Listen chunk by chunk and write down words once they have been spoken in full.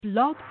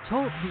Blog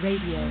Talk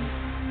Radio.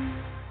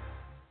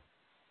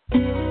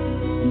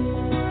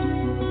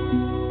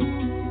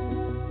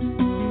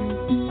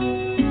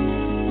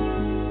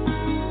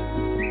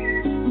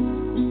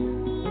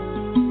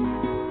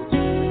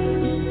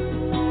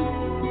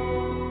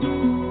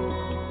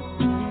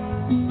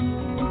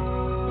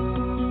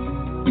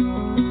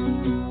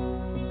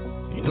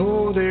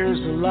 There's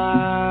a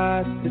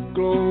light that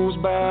glows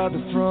by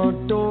the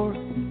front door.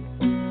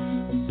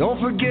 Don't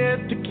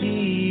forget the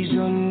keys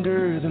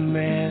under the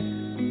mat.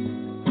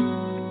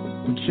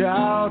 When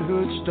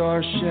childhood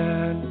stars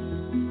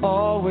shine,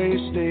 always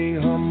stay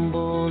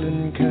humble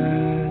and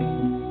kind.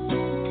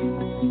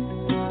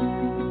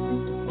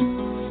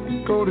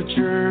 Go to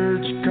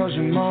church 'cause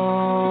your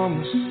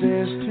mama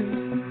says to.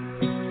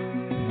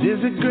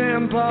 Visit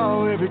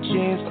grandpa every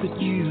chance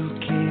that you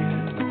can.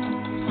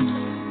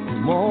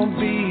 Won't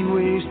be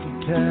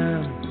wasted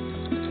time.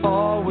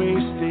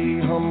 Always stay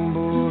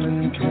humble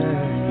and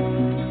kind.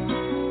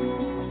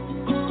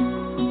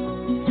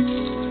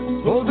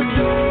 Hold the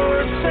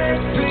door, say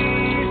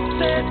please,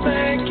 say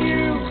thank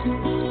you.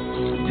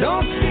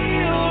 Don't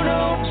steal,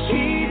 don't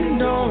cheat, and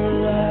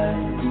don't lie.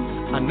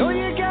 I know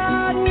you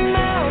got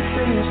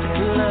mountains to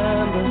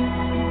climb, but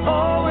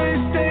always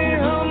stay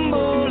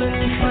humble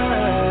and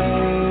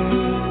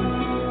kind.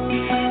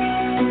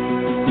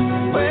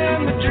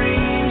 When the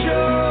dreams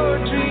you're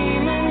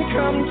dreaming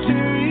come to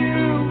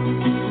you,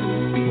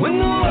 when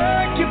the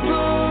work you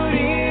put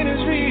in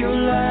is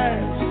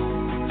realized,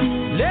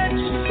 let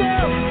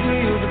yourself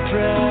feel the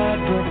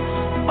pride, but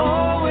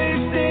always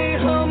stay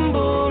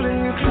humble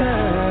and kind.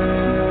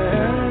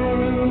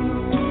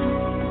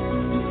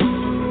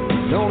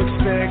 Don't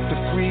expect a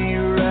free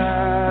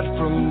ride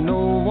from no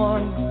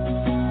one.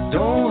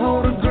 Don't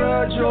hold a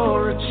grudge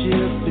or a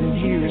chip, and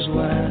here's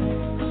why.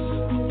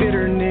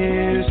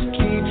 Bitterness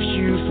keeps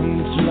you from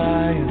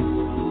flying.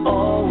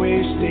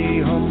 Always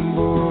stay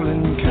humble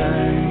and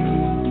kind.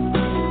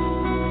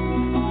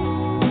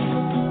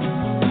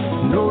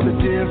 Know the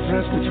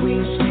difference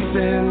between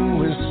sleeping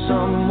with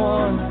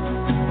someone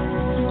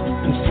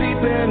and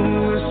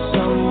sleeping with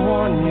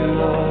someone you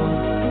love.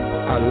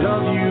 I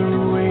love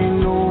you ain't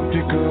no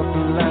pickup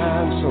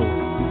line, so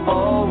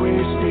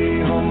always stay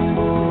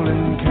humble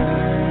and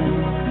kind.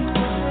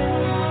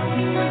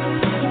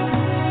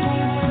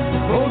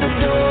 Hold the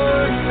door,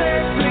 say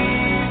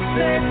please,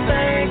 say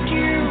thank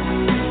you.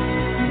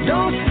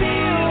 Don't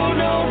steal,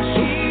 don't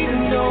cheat,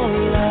 and don't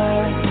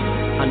lie.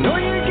 I know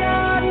you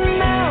got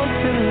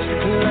mountains to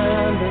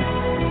climb, but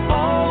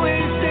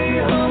always stay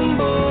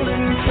humble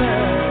and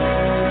kind.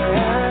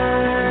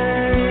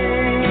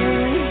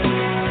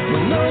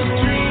 When those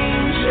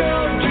dreams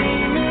you're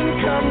dreaming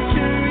come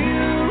to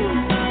you,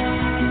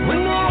 when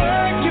the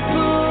work you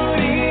put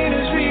in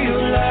is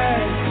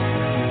realized,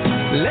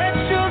 let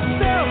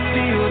yourself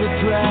feel the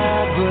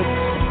pride, but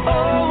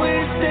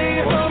always stay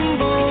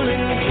humble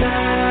and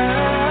kind.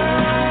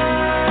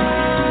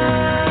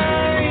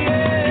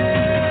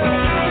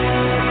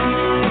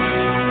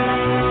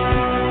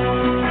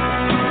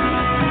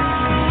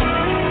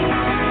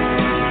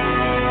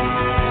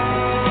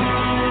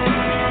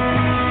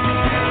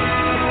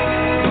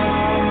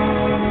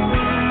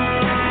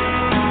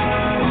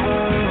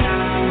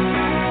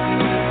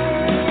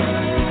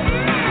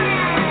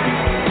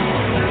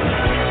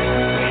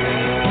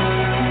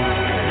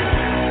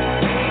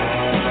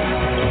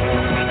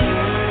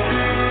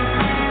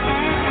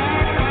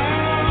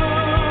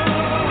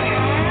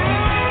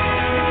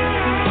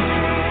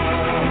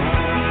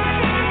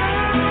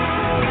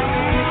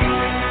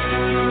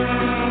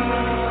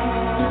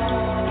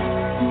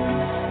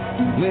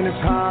 When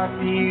it's hot,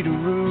 eat a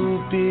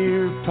root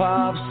beer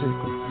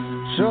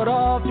popsicle. Shut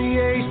off the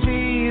AC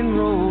and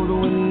roll the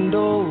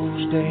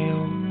windows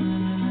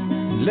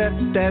down. Let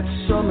that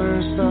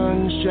summer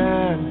sun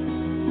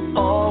shine.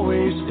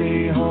 Always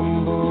stay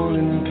humble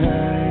and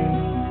kind.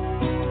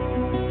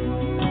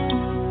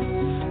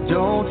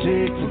 Don't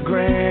take for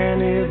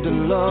granted the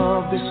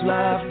love this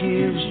life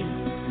gives you.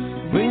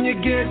 When you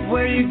get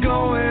where you're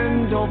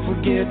going, don't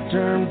forget,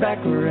 turn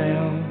back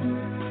around.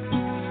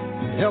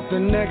 Help the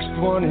next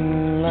one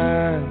in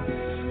line.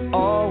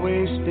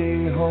 Always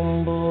stay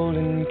humble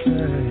and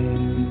kind.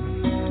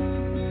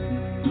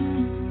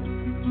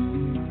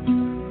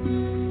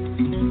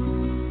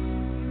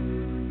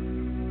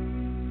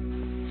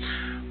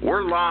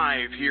 We're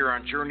live here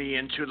on Journey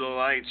into the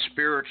Light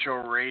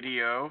Spiritual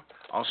Radio,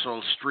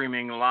 also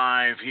streaming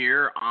live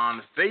here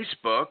on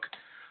Facebook.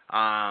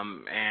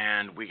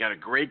 And we got a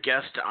great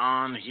guest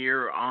on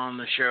here on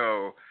the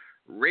show.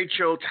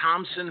 Rachael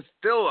Thompson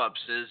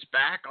Phillips is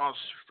back,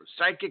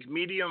 psychic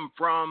medium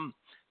from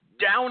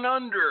down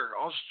under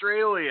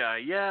Australia.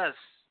 Yes.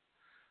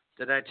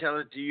 Did I tell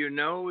it? Do you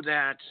know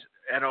that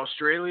at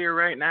Australia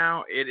right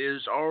now, it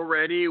is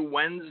already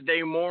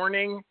Wednesday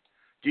morning?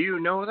 Do you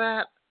know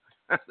that?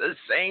 The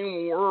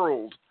same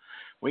world.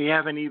 We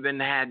haven't even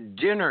had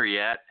dinner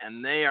yet,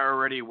 and they are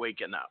already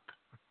waking up.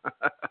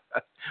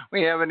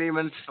 We haven't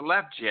even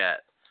slept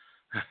yet.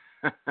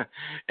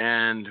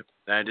 And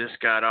I just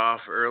got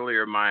off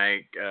earlier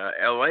my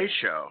LA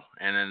show.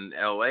 And in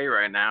LA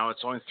right now,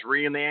 it's only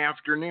 3 in the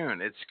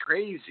afternoon. It's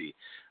crazy.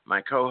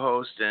 My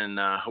co-host in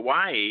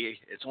Hawaii,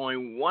 it's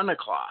only 1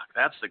 o'clock.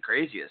 That's the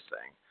craziest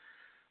thing.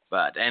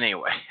 But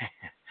anyway,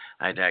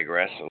 I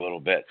digress a little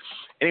bit.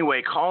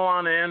 Anyway, call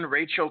on in.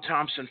 Rachael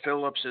Thompson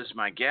Phillips is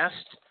my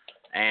guest.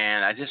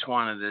 And I just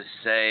wanted to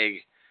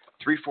say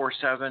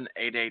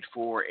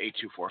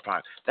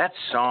 347-884-8245. That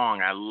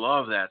song, I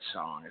love that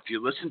song. If you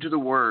listen to the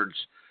words,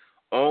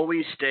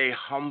 always stay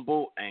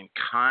humble and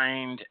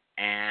kind.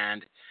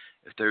 And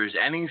if there's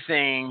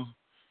anything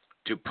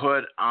to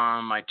put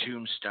on my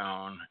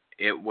tombstone,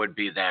 it would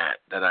be that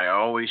I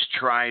always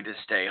try to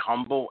stay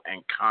humble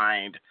and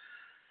kind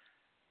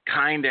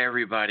to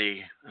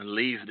everybody and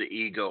leave the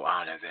ego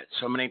out of it.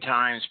 So many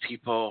times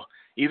people,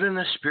 even in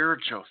the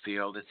spiritual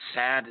field, it's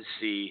sad to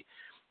see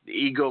the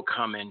ego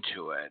come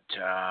into it.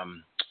 I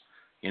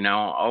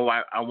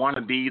want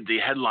to be the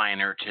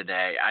headliner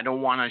today. I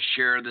don't want to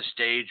share the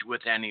stage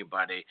with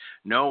anybody.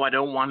 No, I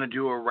don't want to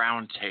do a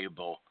round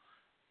table.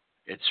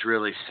 It's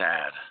really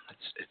sad.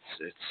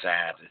 It's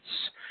sad.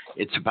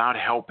 It's about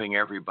helping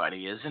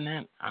everybody, isn't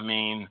it? I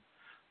mean,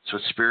 that's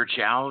what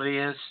spirituality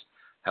is.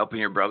 Helping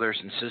your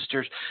brothers and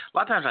sisters. A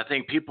lot of times I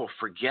think people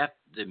forget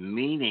the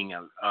meaning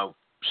of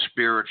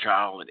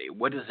spirituality.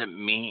 What does it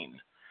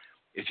mean?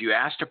 If you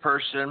asked a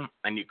person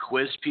and you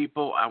quiz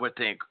people, I would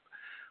think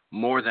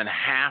more than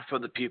half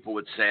of the people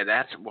would say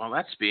that's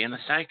being a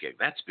psychic,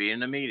 that's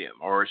being a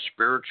medium or a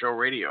spiritual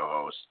radio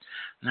host.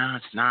 No,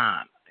 it's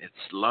not.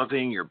 It's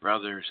loving your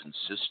brothers and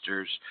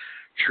sisters.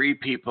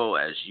 Treat people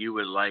as you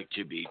would like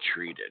to be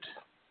treated.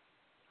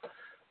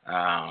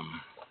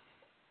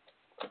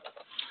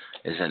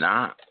 Is it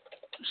not?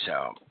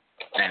 So,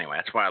 anyway,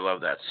 that's why I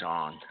love that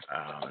song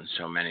in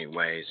so many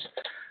ways.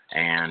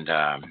 And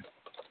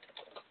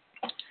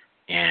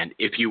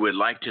if you would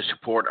like to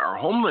support our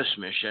homeless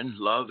mission,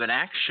 Love in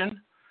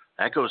Action,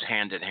 that goes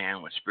hand in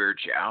hand with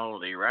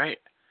spirituality,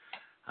 right?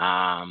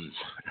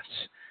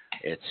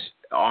 It's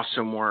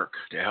awesome work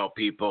to help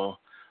people.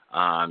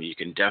 You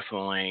can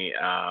definitely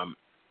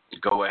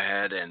go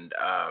ahead and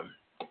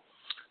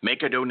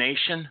make a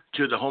donation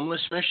to the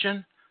homeless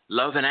mission,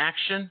 Love in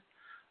Action.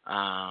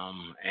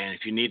 And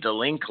if you need the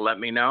link, let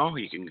me know.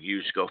 You can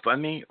use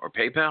GoFundMe or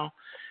PayPal.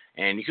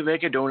 And you can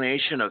make a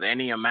donation of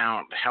any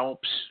amount.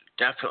 Helps,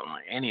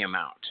 definitely, any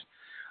amount.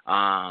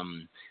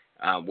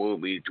 What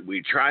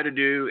we try to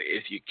do,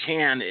 if you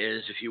can,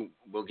 is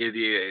we'll give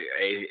you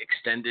a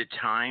extended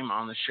time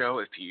on the show.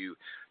 If you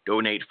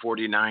donate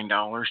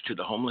 $49 to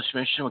the homeless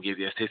mission, we'll give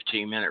you a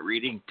 15-minute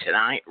reading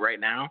tonight, right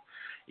now.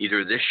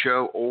 Either this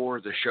show or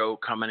the show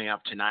coming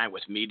up tonight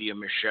with Medium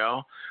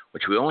Michelle,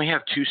 which we only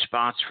have 2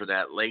 spots for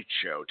that late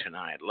show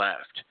tonight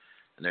left.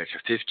 And there's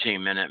a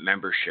 15-minute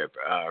membership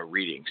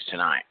readings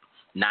tonight,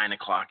 9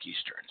 o'clock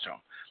Eastern. So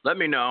let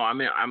me know.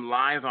 I'm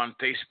live on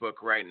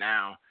Facebook right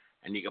now,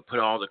 and you can put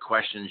all the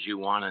questions you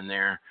want in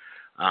there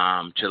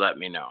to let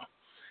me know.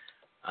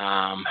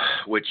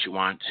 Which you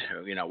want,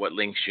 what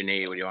links you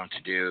need, what you want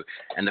to do.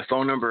 And the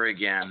phone number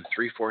again,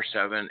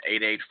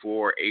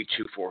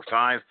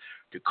 347-884-8245.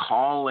 To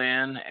call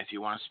in, if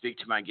you want to speak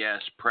to my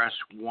guest, press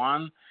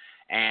 1.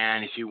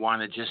 And if you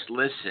want to just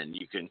listen,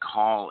 you can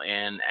call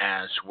in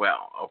as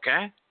well,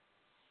 okay?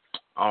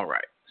 All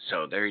right.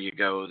 So there you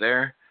go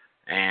there.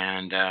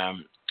 And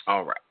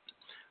all right.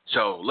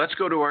 So let's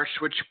go to our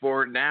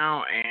switchboard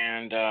now.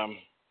 And let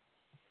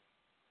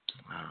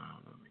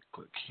me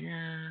click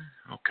here.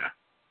 Okay.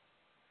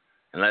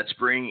 And let's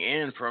bring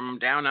in from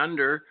down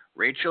under,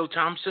 Rachael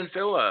Thompson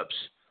Phillips.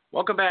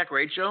 Welcome back,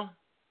 Rachael.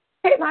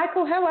 Hey,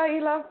 Michael. How are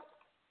you, love?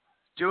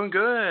 Doing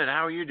good.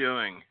 How are you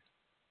doing?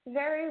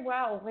 Very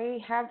well. We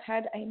have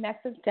had a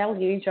massive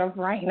deluge of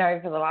rain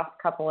over the last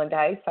couple of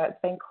days, so it's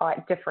been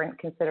quite different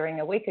considering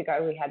a week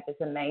ago we had this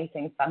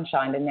amazing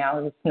sunshine and now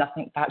there's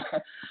nothing but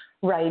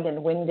rain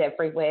and wind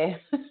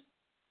everywhere.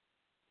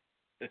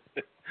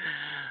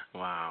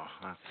 Wow,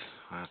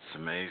 that's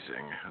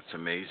amazing. That's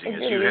amazing.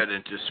 As you head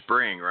into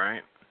spring,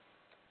 right?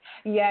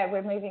 Yeah,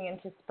 we're moving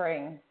into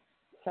spring.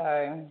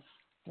 So,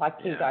 like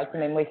you guys, I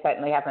mean, we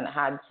certainly haven't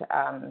had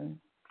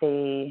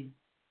the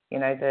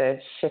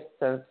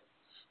shifts of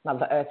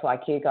Mother Earth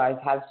like you guys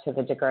have to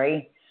the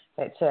degree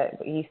that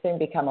you soon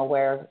become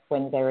aware of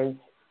when there is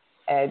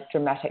a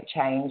dramatic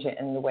change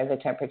in the weather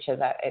temperature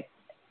that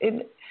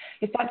you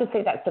start to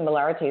see that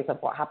similarities of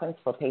what happens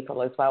for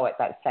people as well at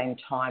that same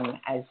time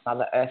as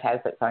Mother Earth has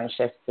its own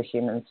shifts, the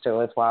humans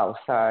do as well.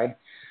 So,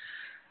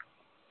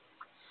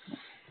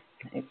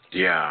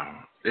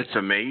 it's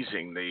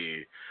amazing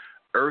the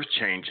earth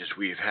changes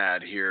we've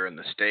had here in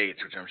the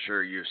States, which I'm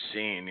sure you've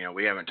seen.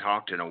 We haven't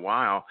talked in a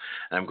while,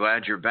 and I'm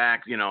glad you're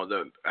back.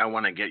 I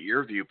want to get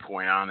your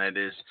viewpoint on it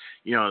is,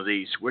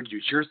 what's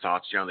your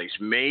thoughts, these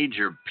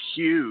major,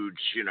 huge,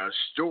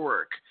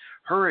 historic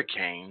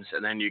hurricanes,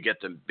 and then you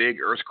get the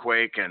big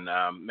earthquake in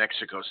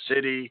Mexico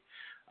City.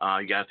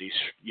 You got these,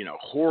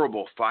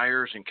 horrible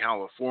fires in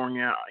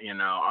California,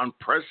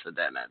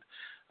 unprecedented.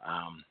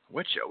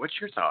 What's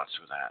your thoughts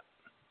with that?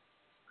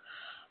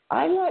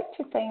 I like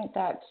to think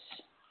that,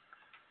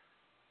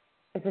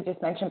 as I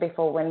just mentioned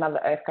before, when Mother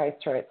Earth goes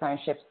through its own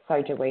shifts,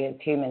 so do we as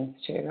humans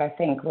too. I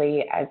think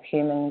we as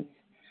humans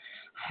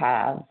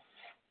have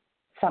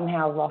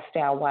somehow lost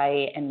our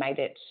way and made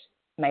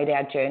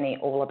our journey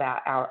all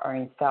about our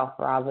own self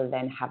rather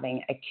than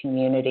having a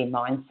community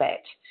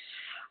mindset.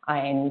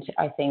 And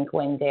I think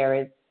when there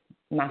is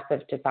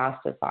massive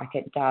disasters like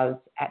it does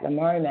at the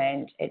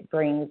moment, it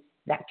brings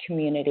that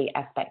community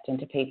aspect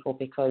into people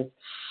because,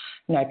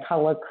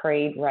 colour,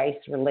 creed, race,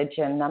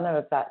 religion, none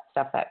of that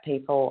stuff that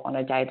people on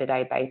a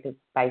day-to-day basis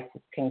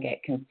can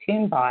get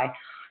consumed by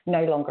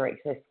no longer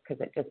exists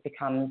because it just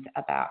becomes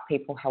about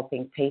people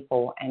helping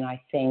people. And I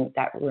think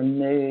that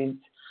removes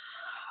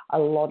a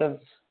lot of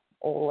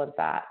all of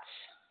that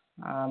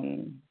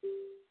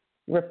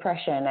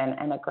repression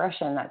and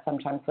aggression that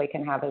sometimes we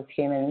can have as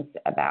humans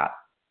about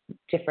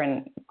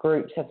different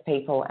groups of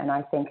people. And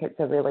I think it's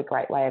a really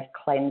great way of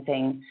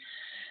cleansing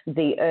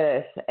the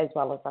earth as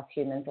well as us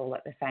humans all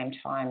at the same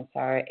time.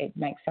 So it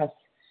makes us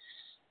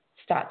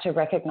start to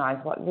recognize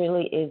what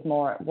really is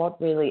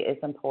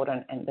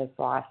important in this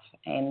life.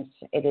 And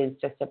it is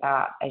just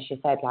about, as you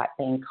said, like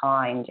being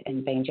kind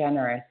and being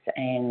generous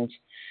and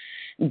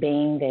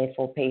being there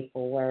for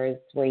people, whereas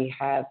we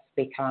have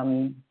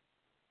become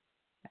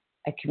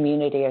a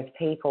community of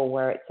people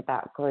where it's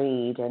about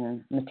greed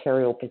and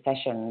material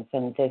possessions.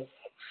 And this,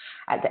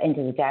 at the end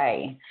of the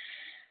day,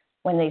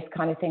 when these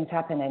kind of things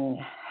happen and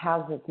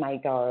houses may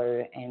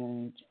go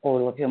and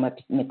all of your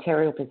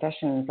material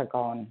possessions are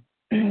gone,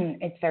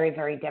 it's very,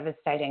 very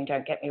devastating,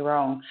 don't get me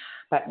wrong,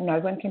 but no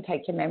one can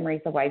take your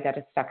memories away that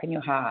are stuck in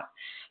your heart.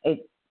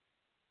 It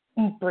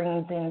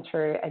brings in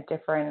through a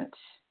different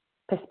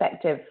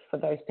perspective for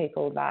those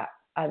people that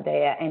are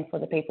there and for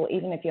the people,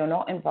 even if you're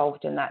not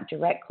involved in that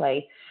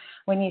directly.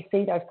 When you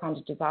see those kinds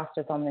of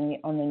disasters on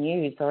the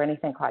news or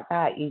anything like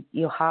that,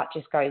 your heart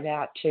just goes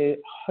out to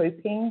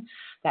hoping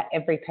that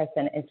every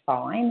person is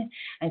fine.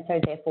 And so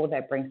therefore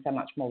that brings so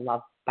much more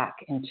love back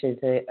into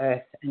the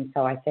earth. And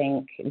so I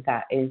think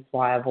that is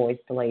why I've always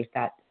believed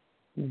that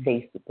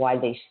why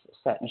these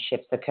certain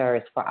shifts occur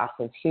is for us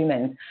as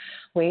humans.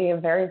 We are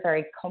very,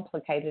 very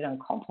complicated and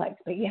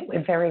complex, but yet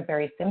we're very,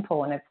 very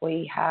simple. And if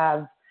we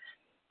have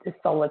the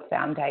solid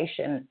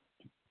foundation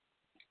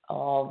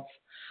of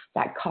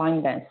that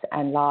kindness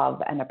and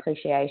love and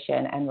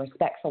appreciation and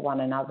respect for one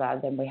another,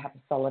 then we have a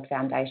solid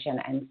foundation,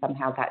 and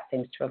somehow that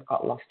seems to have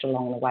got lost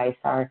along the way.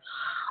 So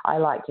I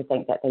like to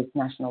think that these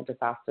national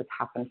disasters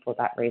happen for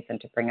that reason,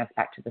 to bring us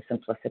back to the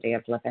simplicity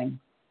of living.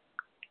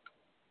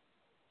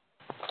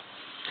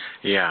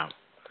 Yeah,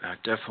 I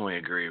definitely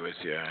agree with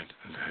you.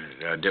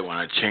 I didn't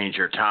want to change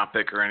your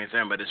topic or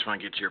anything, but I just want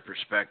to get your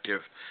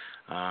perspective.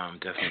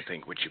 Definitely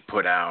think what you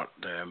put out,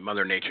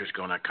 Mother Nature's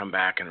going to come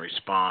back and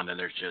respond, and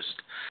there's just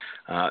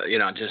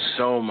just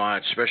so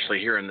much, especially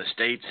here in the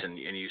States, and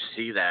you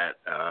see that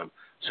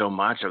so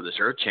much of this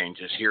earth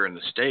changes here in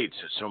the States.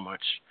 There's so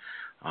much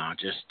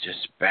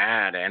just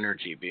bad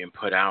energy being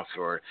put out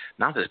for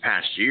not this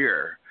past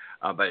year,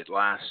 but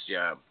last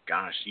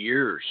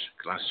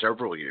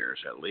several years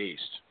at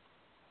least.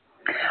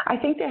 I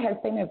think there has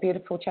been a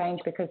beautiful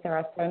change because there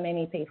are so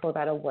many people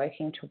that are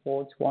working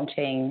towards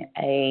wanting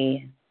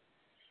a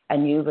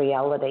new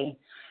reality.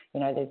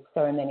 There's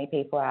so many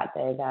people out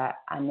there that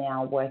are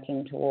now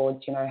working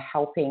towards,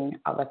 helping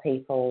other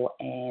people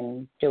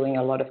and doing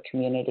a lot of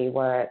community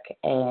work.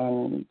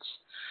 And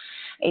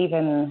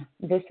even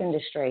this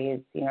industry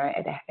is,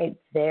 it's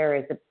there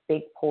as a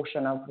big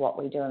portion of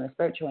what we do in the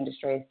spiritual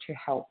industry is to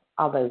help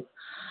others.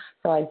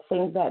 So I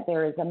think that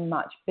there is a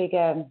much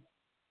bigger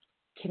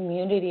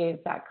community of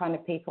that kind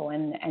of people,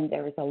 and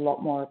there is a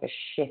lot more of a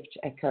shift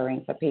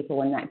occurring for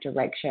people in that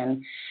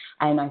direction.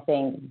 And I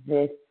think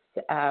this,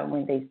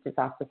 when these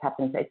disasters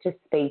happen, it just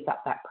speeds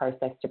up that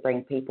process to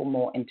bring people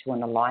more into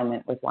an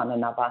alignment with one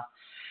another.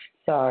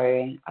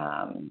 So,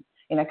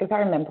 because I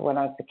remember when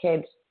I was a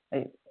kid,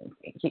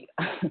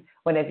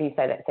 whenever you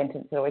say that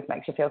sentence, it always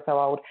makes you feel so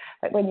old.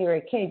 But when you were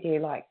a kid,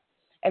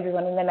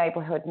 everyone in the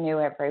neighbourhood knew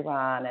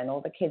everyone, and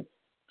all the kids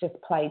just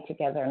played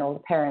together, and all the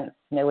parents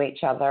knew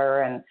each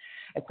other. And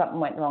if something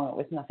went wrong, it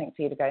was nothing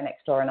for you to go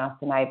next door and ask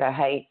the neighbour,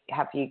 hey,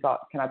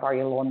 can I borrow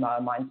your lawnmower?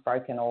 Mine's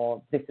broken,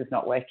 or this is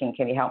not working.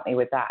 Can you help me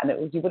with that?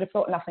 And you would have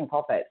thought nothing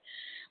of it.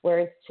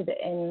 Whereas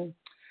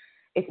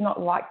it's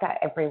not like that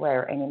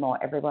everywhere anymore.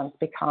 Everyone's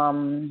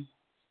become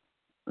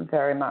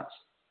very much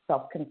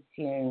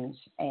self-consumed,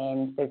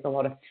 and there's a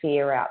lot of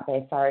fear out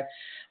there. So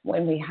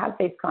when we have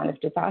these kind of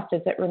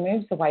disasters, it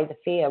removes away the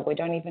fear. We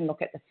don't even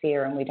look at the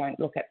fear, and we don't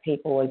look at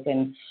people as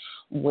in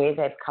where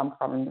they've come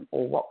from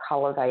or what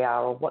colour they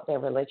are or what their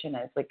religion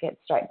is. We get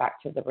straight back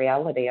to the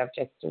reality of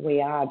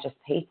we are just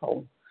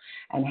people,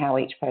 and how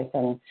each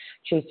person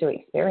chooses to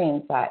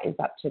experience that is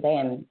up to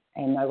them,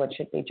 and no one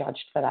should be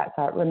judged for that.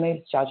 So it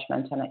removes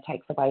judgment, and it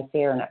takes away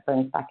fear, and it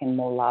brings back in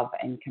more love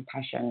and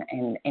compassion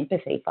and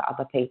empathy for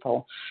other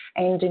people,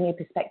 and a new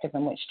perspective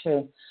in which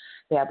to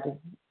be able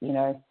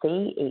to,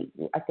 see.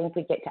 I think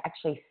we get to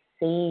actually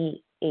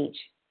see each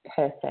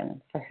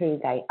person for who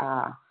they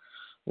are,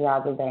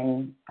 rather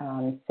than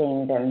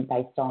seeing them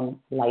based on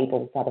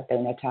labels that have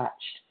been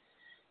attached.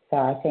 So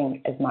I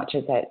think as much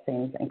as it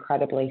seems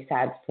incredibly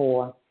sad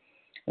for,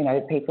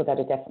 people that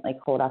are definitely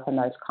caught up in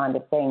those kind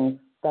of things,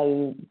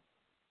 they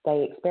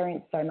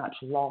experience so much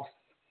loss.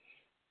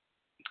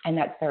 And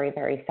that's very,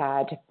 very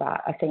sad.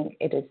 But I think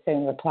it is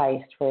soon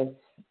replaced with,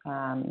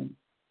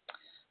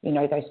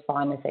 those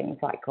finer things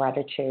like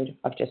gratitude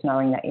of just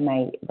knowing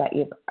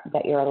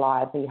that you're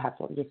alive, or you have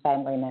your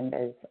family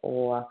members,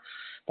 or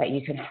that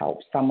you can help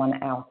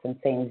someone else, and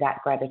seeing that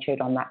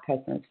gratitude on that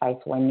person's face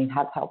when you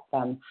have helped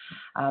them.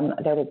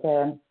 There was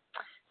a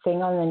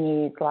thing on the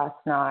news last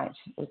night.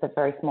 It was a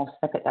very small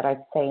snippet that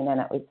I'd seen,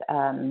 and it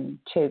was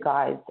two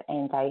guys,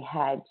 and they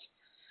had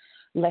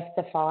left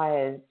the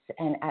fires,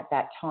 and at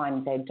that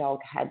time their dog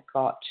had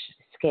got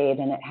scared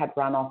and it had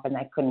run off, and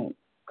they couldn't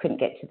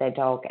get to their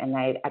dog, and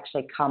they'd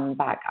actually come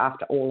back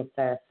after all of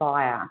the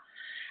fire,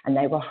 and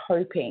they were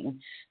hoping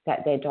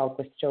that their dog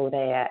was still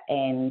there.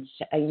 And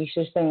you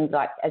should have seen,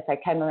 like, as they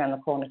came around the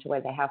corner to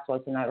where their house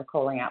was and they were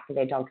calling out for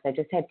their dogs, they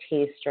just had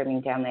tears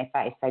streaming down their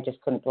face. They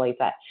just couldn't believe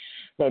that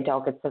their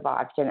dog had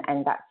survived.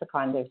 And that's the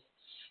kind of,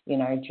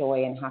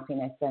 joy and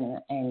happiness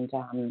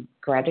and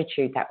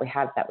gratitude that we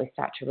have, that we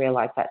start to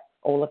realise that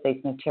all of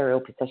these material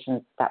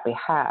possessions that we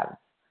have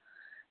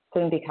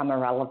soon become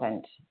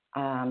irrelevant.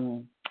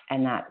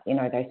 And that,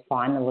 those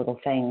finer little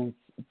things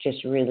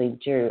just really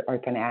do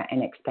open out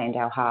and expand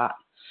our heart.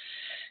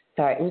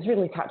 So it was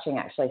really touching,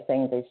 actually,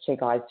 seeing these two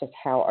guys, just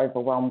how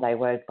overwhelmed they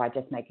were by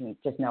just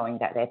knowing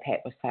that their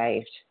pet was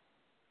saved.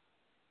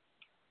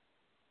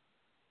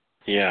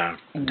 Yeah,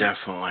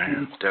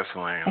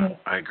 definitely.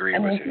 I agree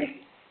with you.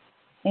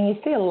 And you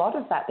see a lot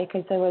of that,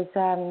 because there was,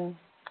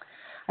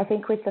 I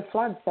think with the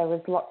floods, there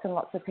was lots and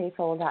lots of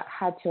people that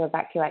had to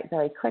evacuate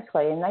very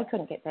quickly, and they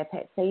couldn't get their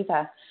pets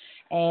either.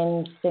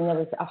 And then there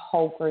was a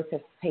whole group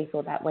of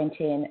people that went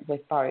in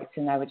with boats,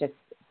 and they were just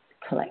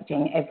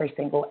collecting every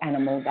single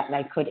animal that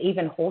they could,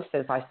 even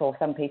horses. I saw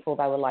some people,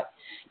 they were like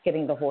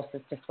getting the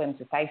horses to swim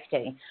to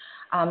safety.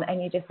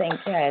 And you just think,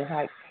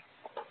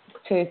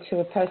 to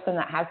a person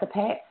that has a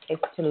pet,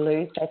 to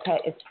lose their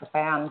pet is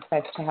profound.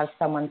 So to have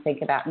someone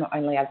think about not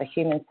only are the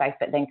humans safe,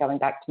 but then going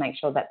back to make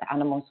sure that the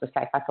animals were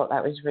safe, I thought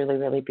that was really,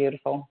 really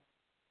beautiful.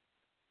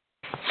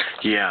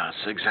 Yes,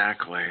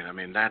 exactly. I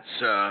mean, that's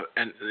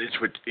and it's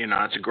what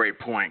it's a great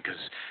point, because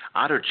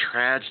out of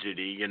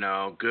tragedy,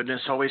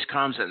 goodness always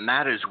comes, and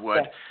that is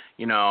what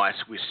as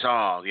we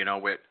saw,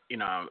 with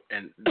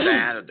and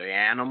that of the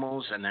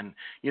animals, and then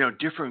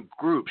different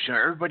groups.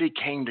 Everybody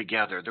came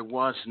together. There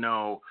was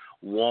no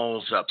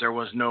walls up. There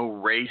was no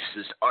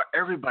races.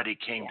 Everybody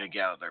came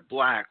together.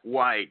 Black,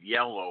 white,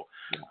 yellow.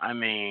 I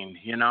mean,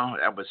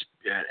 that was,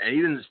 and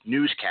even this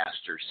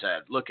newscaster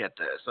said, "Look at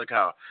this.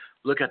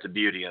 Look at the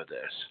beauty of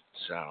this."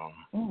 So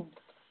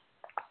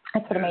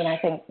that's what I mean. I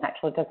think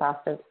natural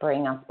disasters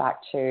bring us back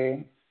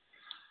to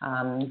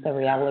the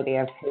reality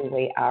of who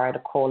we are at a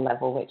core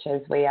level, which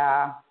is we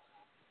are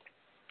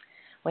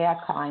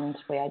kind,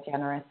 we are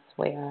generous,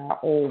 we are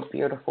all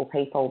beautiful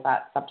people,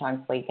 but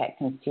sometimes we get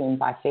consumed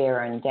by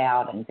fear and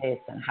doubt and this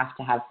and have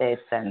to have this,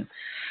 and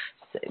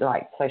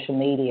like social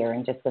media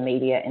and just the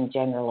media in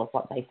general of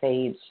what they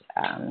feed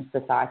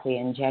society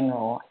in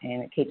general,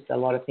 and it keeps a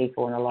lot of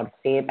people in a lot of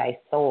fear-based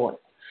thoughts.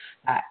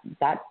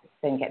 That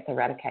then gets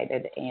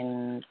eradicated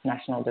in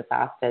national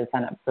disasters,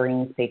 and it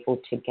brings people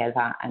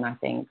together. And I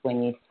think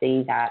when you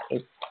see that,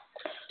 it's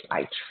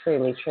like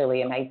truly,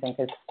 truly amazing,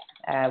 because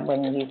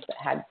when you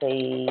had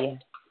the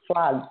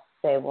floods,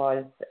 there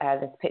was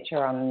this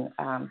picture on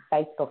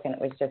Facebook, and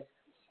it was just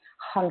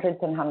hundreds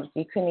and hundreds.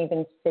 You couldn't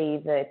even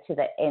see to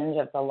the end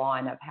of the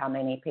line of how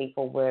many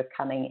people were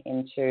coming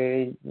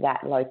into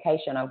that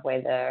location of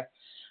where the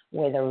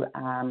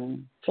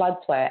floods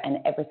were, and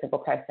every single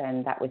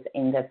person that was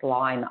in this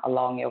line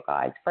along your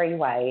guys'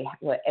 freeway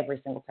were every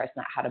single person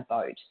that had a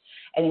boat,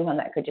 anyone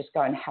that could just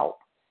go and help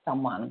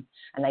someone,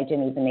 and they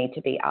didn't even need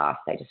to be asked.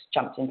 They just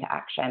jumped into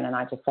action. And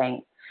I just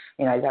think,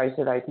 those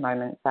are those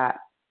moments that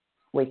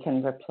we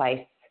can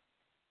replace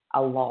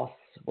a loss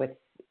with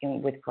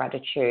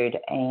gratitude,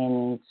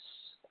 and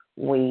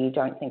we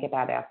don't think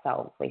about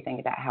ourselves. We think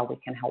about how we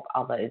can help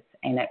others,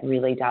 and it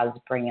really does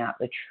bring out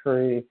the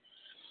true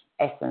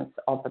essence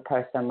of the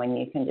person when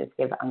you can just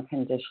give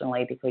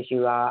unconditionally, because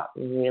you are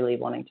really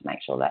wanting to make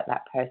sure that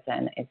that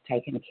person is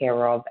taken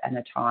care of in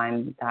a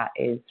time that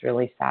is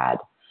really sad.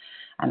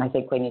 And I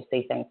think when you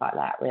see things like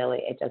that, really,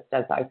 it just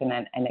does open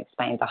and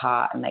expand the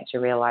heart and makes you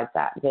realize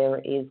that there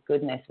is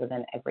goodness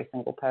within every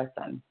single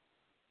person.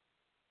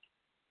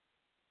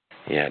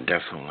 Yeah,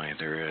 definitely.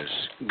 There is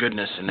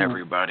goodness in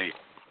everybody,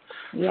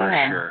 for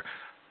sure.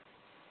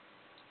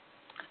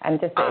 And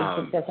just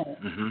it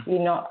doesn't.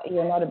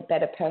 You're not a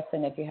better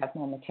person if you have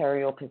more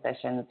material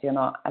possessions. You're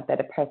not a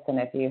better person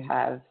if you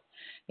have,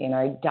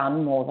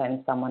 done more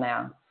than someone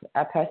else.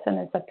 A person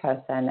is a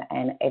person,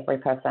 and every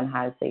person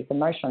has these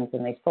emotions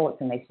and these thoughts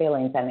and these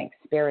feelings and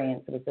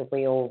experiences.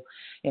 We all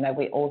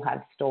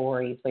have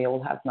stories. We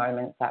all have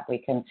moments that we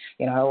can.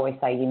 I always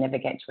say you never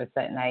get to a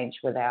certain age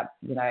without,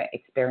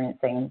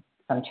 experiencing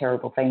some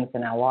terrible things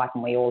in our life,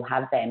 and we all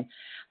have them.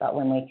 But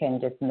when we can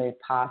just move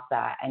past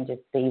that and just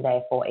be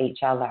there for each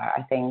other,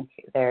 I think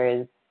there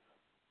is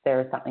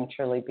something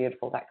truly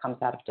beautiful that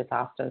comes out of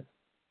disasters.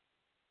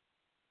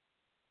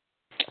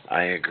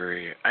 I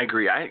agree.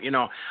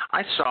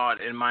 I saw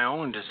it in my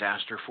own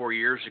disaster 4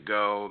 years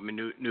ago. I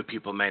mean, new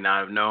people may not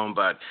have known,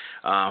 but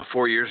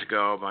 4 years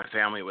ago, my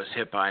family was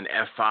hit by an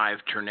F5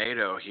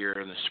 tornado here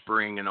in the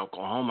spring in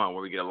Oklahoma,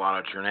 where we get a lot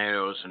of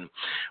tornadoes, and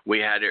we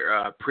had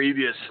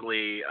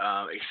previously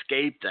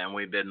escaped them.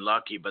 We've been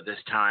lucky, but this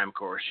time, of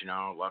course,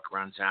 luck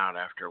runs out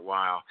after a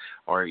while,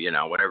 or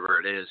whatever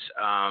it is.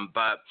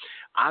 But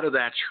out of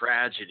that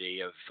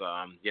tragedy of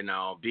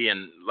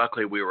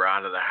luckily we were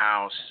out of the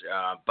house,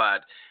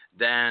 but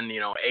then,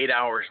 8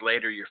 hours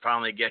later, you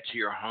finally get to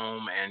your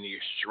home and you're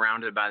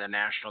surrounded by the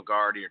National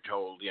Guard. You're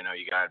told, you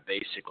got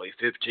basically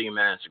 15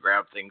 minutes to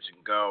grab things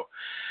and go.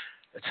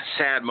 It's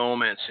a sad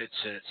moment.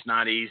 It's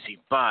not easy.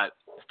 But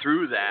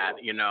through that,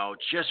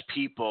 just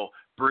people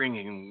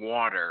bringing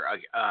water.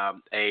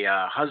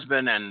 A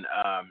husband and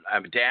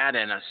a dad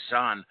and a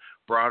son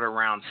brought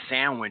around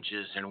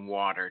sandwiches and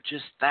water.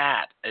 Just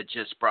that, it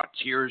just brought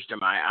tears to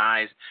my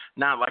eyes.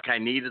 Not like I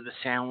needed the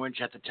sandwich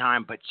at the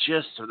time, but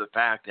just for the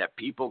fact that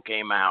people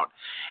came out.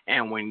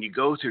 And when you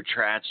go through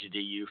tragedy,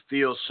 you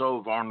feel so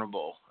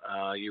vulnerable.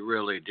 You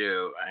really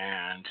do.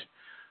 And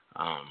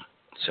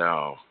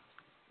so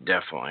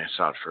definitely, I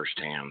saw it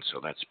firsthand.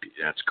 So that's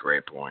a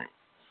great point.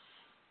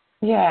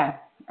 Yeah,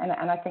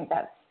 and I think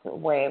that's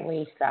where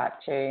we start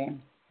to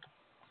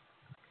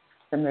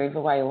remove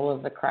away all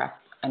of the crap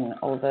and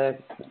all the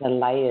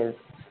layers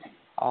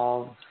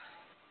of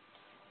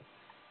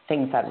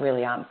things that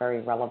really aren't very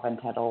relevant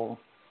at all.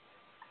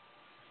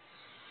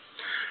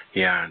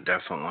 Yeah,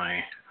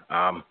 definitely.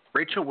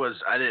 Rachel,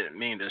 I didn't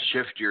mean to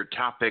shift your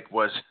topic,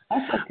 That's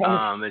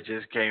okay. it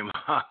just came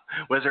up.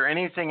 Was there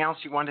anything else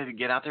you wanted to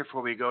get out there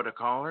before we go to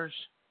callers?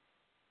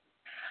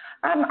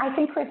 I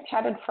think we've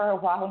chatted for a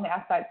while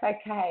now, so it's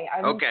okay.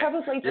 Okay.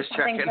 Probably just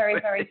something very,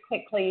 very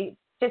quickly.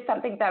 Just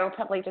something that I'll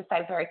probably just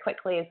say very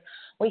quickly is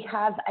we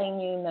have a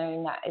new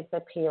moon that is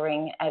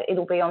appearing.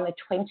 It'll be on the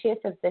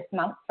 20th of this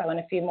month, so in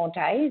a few more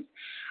days.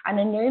 And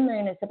a new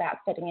moon is about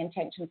setting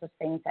intentions of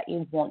things that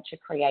you want to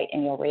create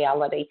in your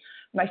reality.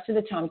 Most of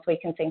the times we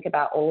can think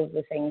about all of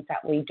the things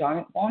that we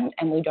don't want,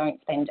 and we don't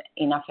spend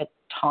enough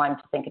time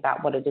to think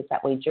about what it is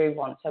that we do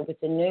want. So with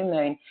the new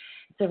moon,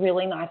 it's a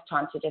really nice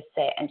time to just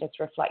sit and just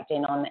reflect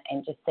in on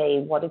and just see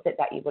what is it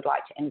that you would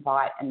like to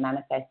invite and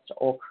manifest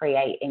or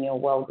create in your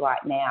world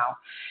right now,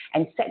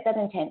 and set that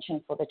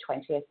intention for the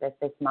 20th of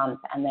this month,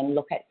 and then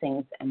look at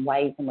things and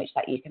ways in which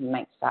that you can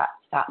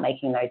start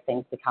making those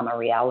things become a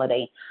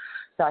reality.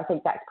 So I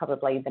think that's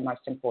probably the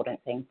most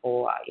important thing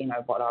for,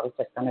 what I was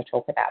just going to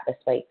talk about this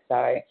week.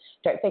 So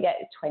don't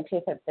forget,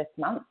 20th of this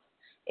month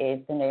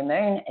is the new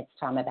moon. It's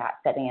time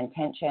about setting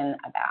intention,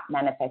 about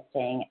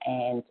manifesting,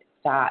 and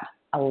start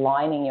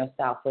aligning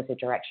yourself with the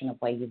direction of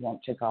where you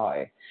want to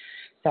go.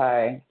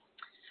 So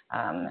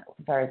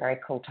very, very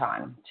cool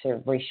time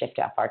to reshift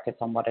our focus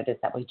on what it is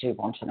that we do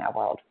want in our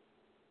world.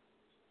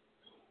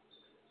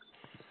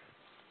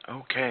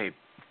 Okay.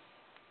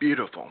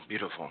 Beautiful,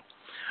 beautiful.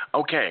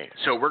 Okay,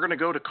 so we're going to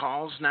go to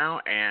calls now,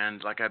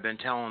 and like I've been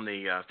telling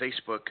the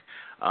Facebook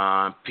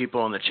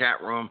people in the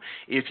chat room,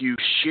 if you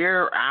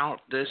share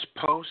out this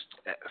post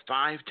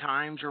 5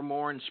 times or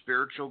more in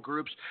spiritual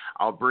groups,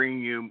 I'll bring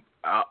you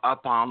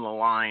up on the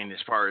line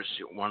as far as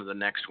one of the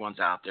next ones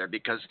out there,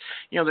 because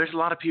there's a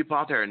lot of people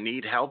out there that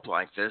need help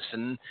like this,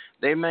 and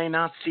they may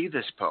not see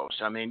this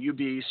post. I mean, you'd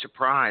be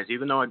surprised.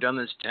 Even though I've done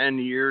this 10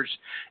 years,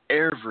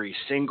 every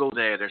single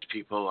day there's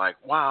people like,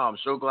 wow, I'm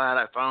so glad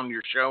I found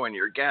your show and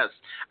your guests.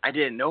 I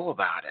didn't know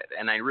about it,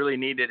 and I really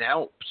needed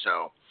help.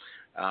 So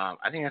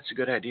I think that's a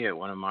good idea.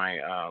 One of my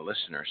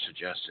listeners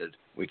suggested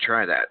we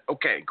try that.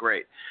 Okay,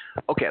 great.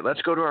 Okay,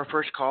 let's go to our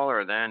first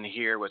caller then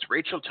here with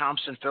Rachael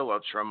Thompson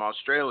Phillips from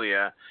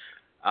Australia.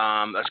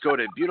 Let's go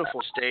to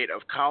beautiful state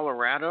of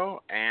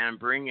Colorado and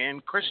bring in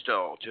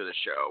Crystal to the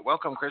show.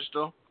 Welcome,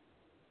 Crystal.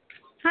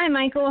 Hi,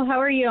 Michael. How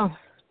are you?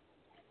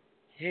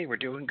 Hey, we're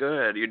doing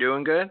good. You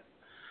doing good?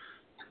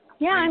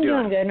 Yeah, I'm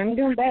doing good. I'm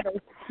doing better.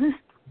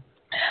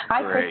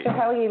 Hi, Crystal.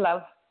 How are you,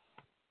 love?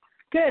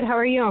 Good. How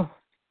are you?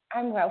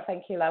 I'm well,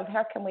 thank you, love.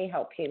 How can we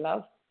help you,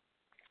 love?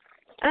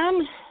 I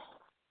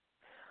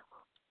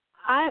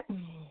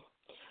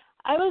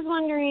was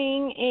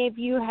wondering if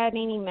you had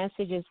any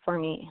messages for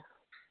me.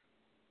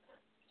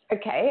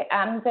 Okay.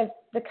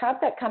 The card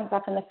that comes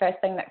up, and the first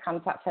thing that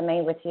comes up for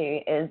me with you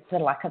is the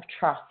lack of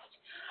trust.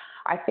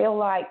 I feel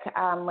like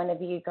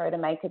whenever you go to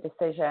make a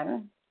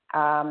decision,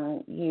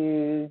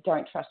 you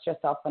don't trust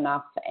yourself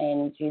enough,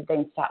 and you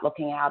then start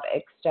looking out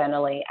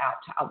externally out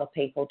to other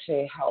people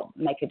to help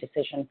make a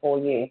decision for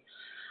you.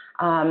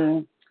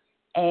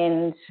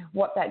 And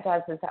what that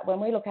does is that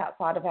when we look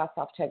outside of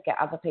ourselves to get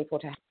other people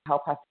to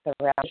help us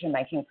around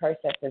decision-making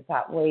processes,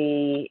 that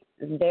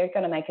they're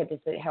going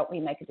to help me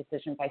make a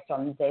decision based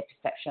on their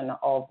perception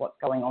of what's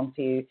going on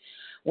for you,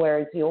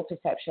 whereas your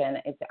perception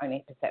is the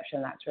only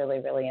perception that's really,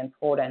 really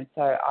important.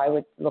 So I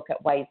would look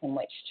at ways in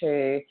which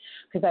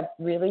because I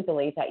really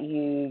believe that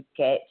you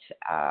get,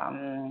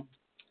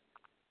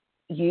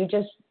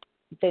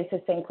 there's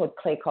this thing called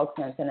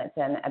claircognizance, and it's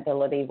an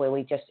ability where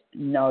we just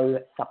know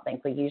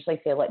something. We usually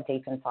feel it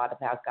deep inside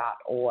of our gut,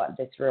 or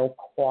this real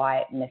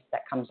quietness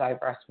that comes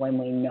over us when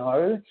we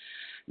know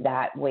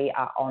that we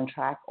are on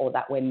track or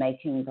that we're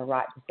making the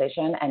right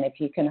decision. And if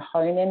you can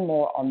hone in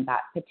more on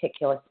that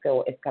particular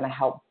skill, it's going to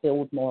help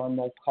build more and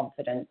more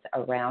confidence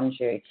around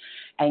you.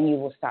 And you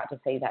will start to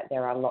see that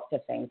there are lots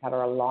of things that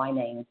are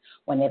aligning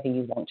whenever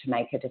you want to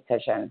make a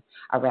decision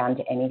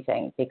around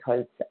anything,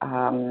 because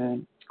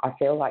I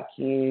feel like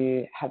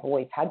you have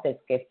always had this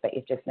gift, but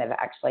you've just never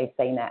actually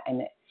seen it.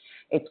 And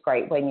it's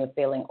great when you're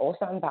feeling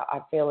awesome, but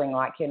I'm feeling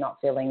like you're not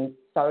feeling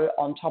so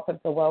on top of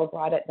the world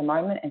right at the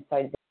moment. And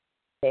so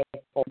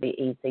therefore be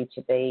easy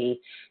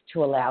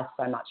to allow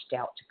so much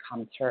doubt to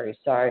come through.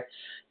 So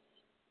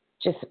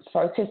just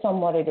focus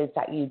on what it is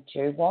that you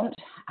do want,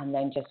 and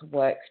then just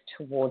work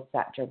towards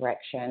that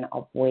direction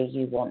of where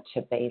you want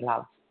to be,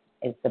 love,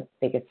 is the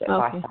biggest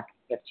advice I can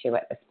give to you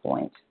at this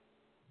point.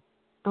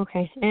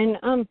 Okay. And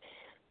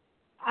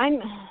I'm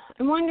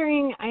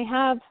wondering, I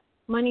have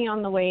money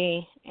on the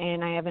way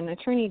and I have an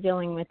attorney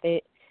dealing with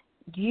it.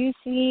 Do you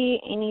see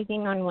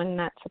anything on when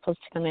that's supposed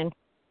to come in?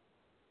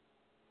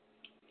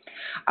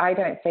 I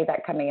don't see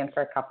that coming in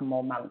for a couple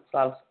more months,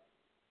 love,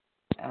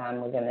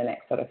 within the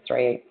next sort of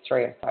three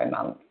or so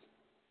months.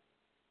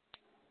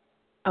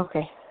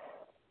 Okay.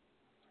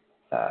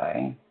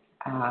 So,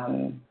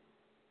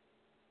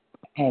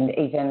 and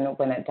even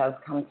when it does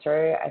come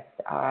through,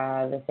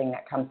 the thing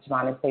that comes to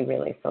mind is be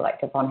really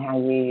selective on how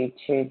you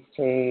choose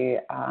to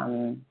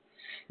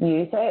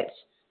use it,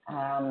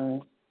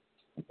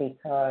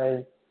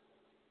 because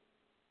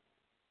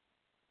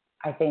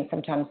I think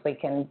sometimes we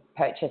can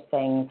purchase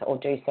things or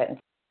do certain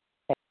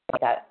things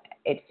that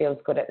it feels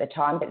good at the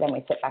time, but then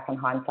we sit back in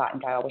hindsight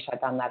and go, I wish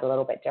I'd done that a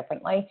little bit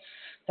differently.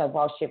 So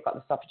whilst you've got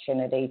this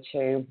opportunity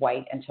to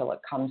wait until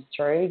it comes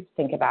through,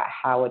 think about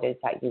how it is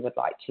that you would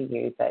like to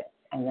use it,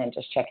 and then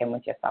just check in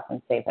with yourself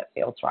and see if it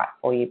feels right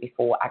for you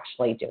before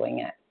actually doing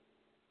it.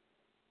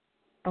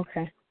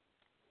 Okay.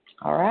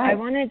 All right. I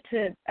wanted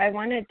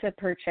to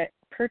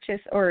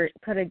purchase or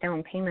put a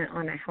down payment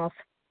on a house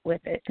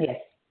with it. Yes,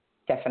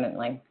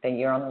 definitely. Then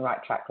you're on the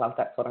right track, love.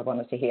 That's what I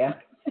wanted to hear.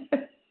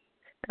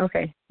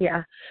 Okay.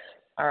 Yeah.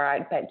 All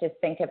right, but just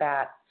think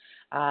about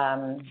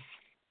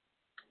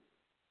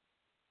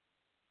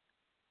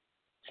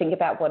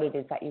what it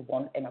is that you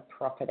want in a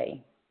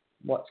property.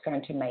 What's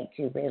going to make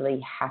you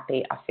really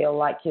happy? I feel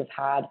like you've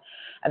had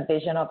a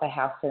vision of a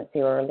house since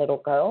you were a little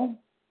girl.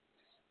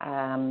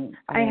 I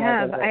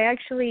have. I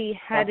actually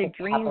had a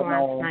dream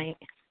last night.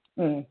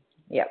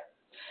 Yep.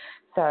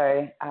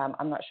 So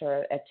I'm not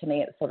sure. To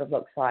me, it sort of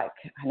looks like,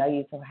 I know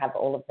you sort of have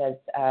all of those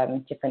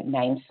different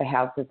names for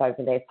houses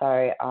over there.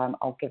 So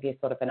I'll give you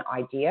sort of an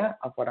idea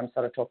of what I'm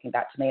sort of talking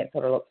about. To me, it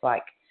sort of looks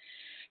like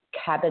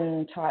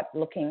cabin type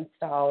looking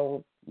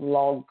style,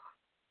 log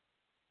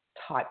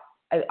type,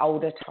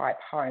 older type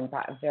home,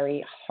 but a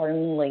very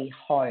homely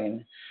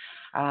home.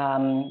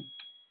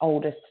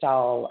 Older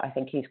style, I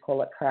think you'd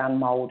call it crown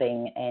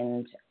moulding,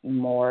 and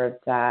more of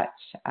that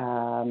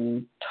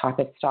type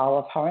of style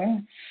of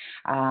home.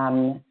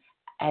 And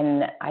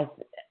I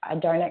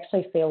don't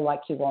actually feel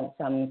like you want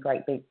some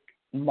great big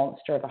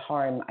monster of a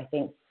home. I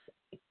think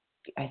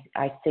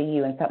I see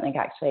you in something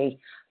actually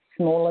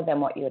smaller than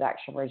what you had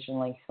actually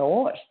originally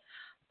thought,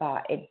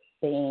 but it's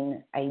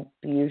been a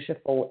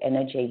beautiful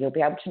energy. You'll be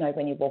able to know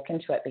when you walk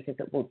into it, because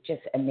it will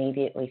just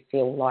immediately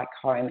feel like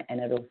home, and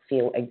it'll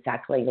feel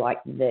exactly like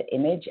the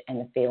image and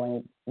the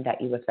feeling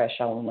that you were first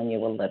shown when you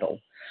were little.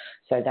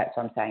 So that's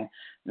what I'm saying.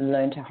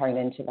 Learn to hone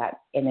into that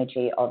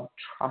energy of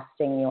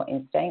trusting your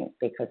instinct,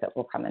 because it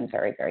will come in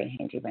very, very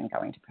handy when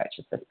going to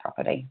purchase this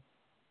property.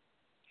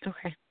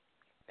 Okay.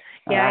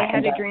 Yeah, I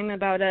had a dream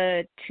about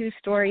a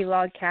 2-story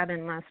log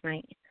cabin last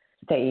night.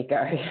 There you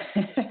go.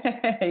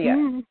 Yeah.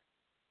 Mm-hmm.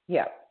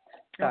 Yeah.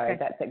 So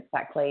That's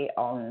exactly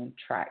on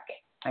track.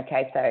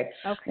 Okay, so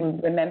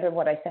remember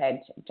what I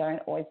said. Don't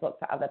always look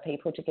for other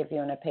people to give you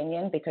an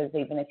opinion, because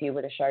even if you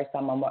were to show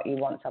someone what you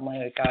want, someone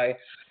would go,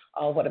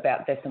 oh, what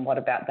about this and what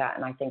about that?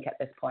 And I think at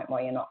this point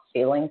where you're not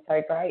feeling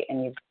so great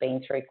and you've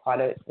been through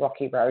quite a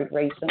rocky road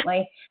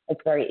recently,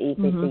 it's very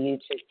easy for you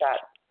to start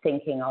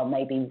thinking, oh,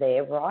 maybe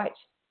they're right.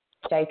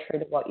 Stay true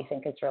to what you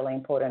think is really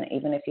important.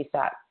 Even if you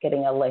start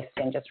getting a list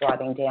and just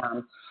writing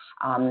down,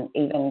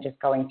 even just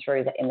going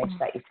through the image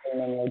that you've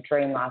seen in your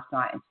dream last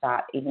night, and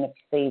start, even if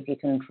you see if you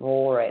can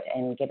draw it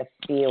and get a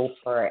feel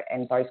for it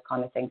and those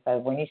kind of things. So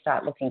when you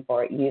start looking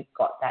for it, you've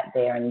got that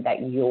there, and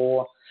that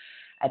your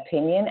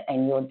opinion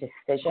and your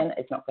decision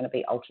is not going to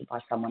be altered by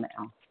someone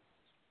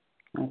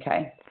else.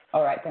 Okay.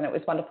 All right, then. It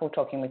was wonderful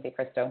talking with you,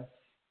 Crystal.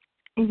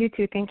 You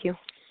too. Thank you.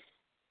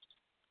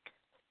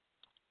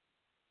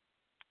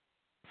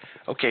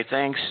 Okay,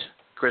 thanks,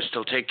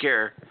 Crystal. Take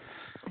care.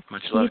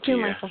 Much love You too, to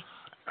you. Michael.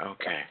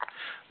 Okay.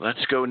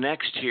 Let's go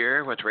next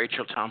here with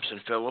Rachael Thompson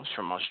Phillips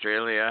from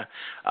Australia.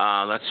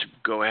 Let's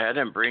go ahead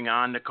and bring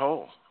on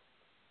Nicole.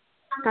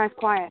 Guys,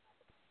 quiet.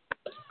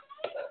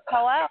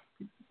 Hello.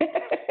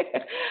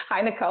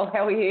 Hi, Nicole.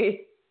 How are you?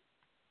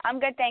 I'm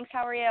good, thanks.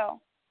 How are you?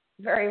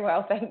 Very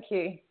well, thank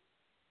you.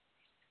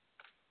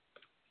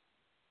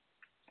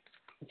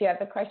 Do you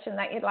have a question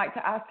that you'd like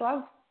to ask,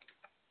 love?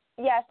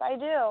 Yes, I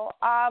do.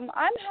 I'm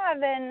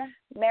having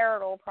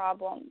marital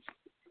problems.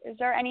 Is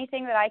there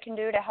anything that I can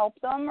do to help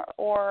them,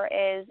 or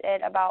is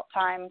it about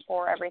time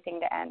for everything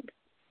to end?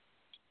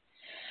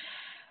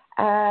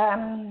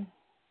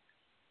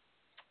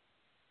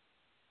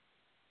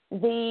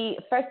 The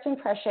first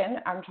impression,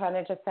 I'm trying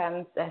to just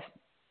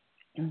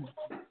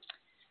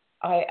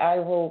I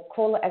will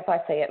call it as I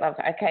see it, love.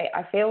 Okay,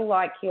 I feel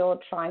like you're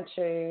trying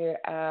to,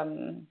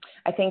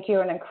 I think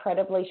you're an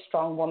incredibly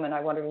strong woman.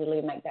 I want to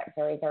really make that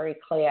very, very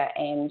clear.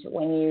 And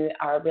when you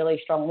are a really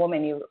strong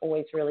woman, you're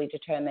always really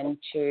determined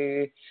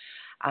to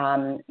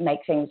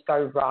make things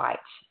go right.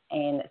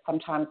 And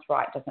sometimes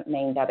right doesn't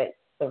mean that it's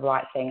the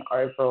right thing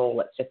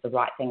overall. It's just the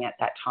right thing at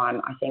that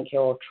time. I think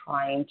you're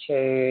trying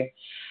to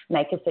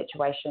make a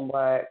situation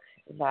work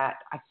that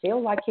I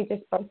feel like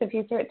both of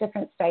you are at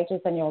different stages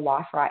in your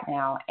life right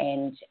now,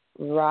 and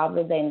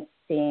rather than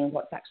seeing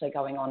what's actually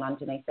going on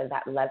underneath at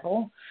that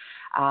level,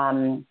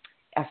 I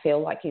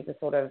feel like you're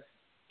sort of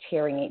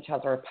tearing each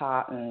other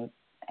apart, and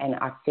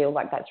I feel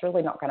like that's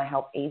really not going to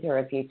help either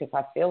of you, because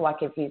I feel like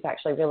if you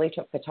actually really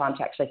took the time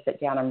to actually sit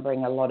down and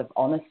bring a lot of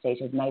honesty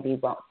to maybe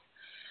what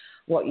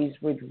you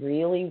would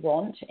really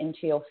want into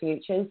your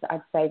futures,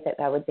 I'd say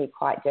that would be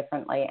quite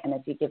differently. And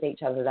if you give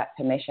each other that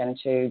permission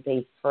to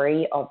be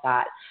free of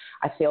that,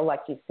 I feel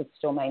like you could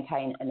still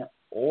maintain an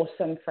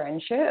awesome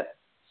friendship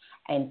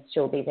and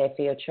still be there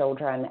for your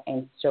children,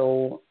 and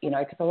still,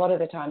 because a lot of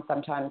the time,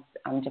 sometimes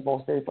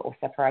divorces or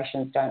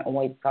separations don't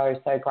always go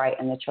so great,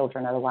 and the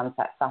children are the ones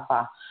that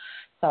suffer.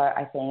 So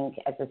I think,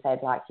 as I said,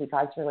 like, you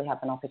guys really have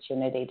an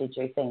opportunity to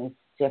do things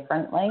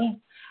differently,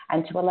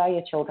 and to allow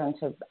your children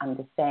to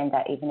understand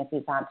that even if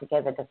you aren't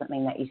together doesn't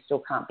mean that you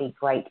still can't be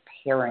great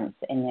parents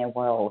in their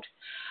world.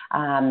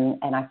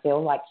 And I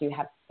feel like you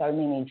have so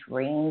many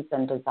dreams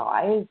and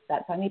desires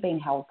that's only been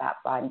held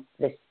back by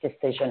this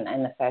decision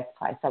in the first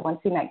place. So once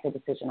you make the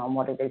decision on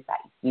what it is that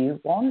you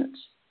want,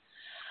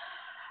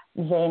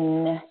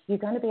 then you're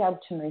going to be able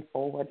to move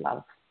forward,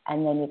 love.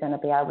 And then you're going to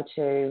be able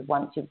to,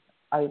 once you've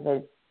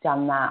overdone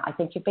that, I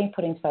think you've been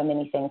putting so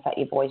many things that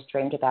you've always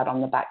dreamed about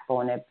on the back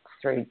burner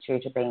due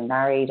to being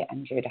married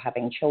and due to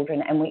having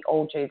children. And we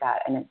all do that.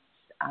 And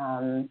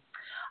it's,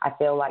 I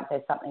feel like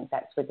there's something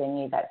that's within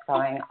you that's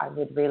going, I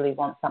would really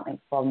want something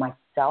for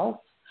myself,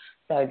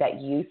 so that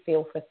you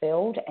feel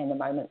fulfilled. And the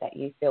moment that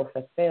you feel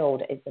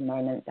fulfilled is the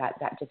moment that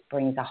just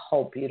brings a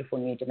whole beautiful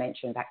new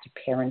dimension back to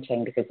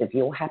parenting, because if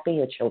you're happy,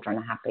 your children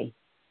are happy.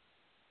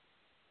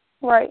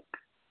 Right.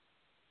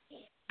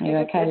 You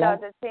okay,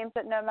 love? It seems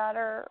that no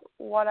matter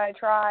what I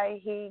try,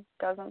 he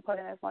doesn't put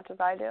in as much as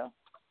I do.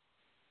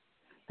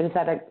 But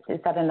is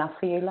that enough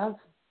for you, love?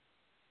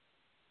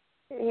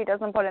 He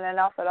doesn't put in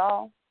enough at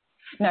all.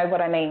 No, what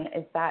I mean,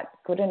 is that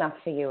good enough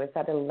for you? Is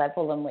that a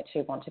level in which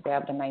you want to be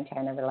able to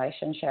maintain a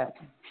relationship?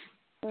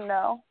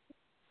 No.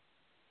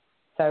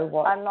 So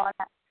what? I'm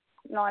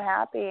not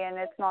happy, and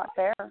it's not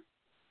fair.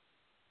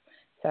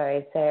 So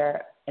is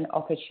there an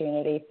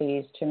opportunity for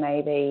you to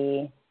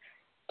maybe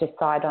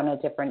decide on a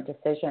different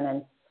decision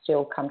and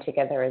still come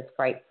together as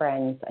great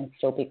friends and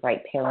still be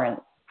great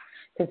parents?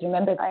 Because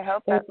remember, I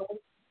hope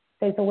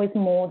there's always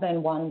more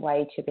than one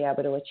way to be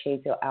able to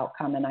achieve your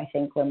outcome. And I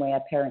think when we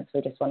are parents, we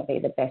just want to be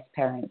the best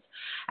parents,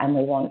 and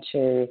we want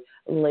to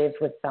live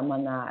with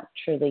someone that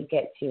truly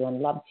gets you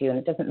and loves you. And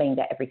it doesn't mean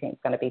that everything's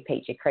going to be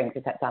peachy cream,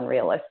 because that's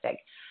unrealistic.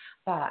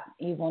 But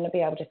you want to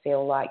be able to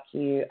feel like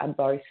you are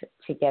both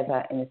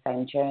together in the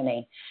same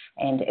journey.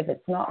 And if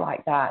it's not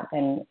like that,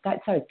 then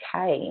that's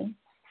okay.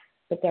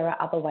 But there are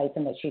other ways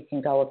in which you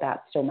can go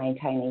about still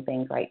maintaining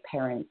being great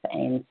parents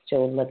and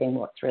still living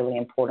what's really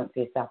important for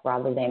yourself,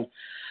 rather than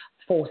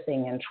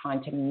forcing and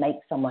trying to make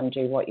someone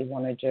do what you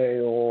want to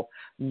do, or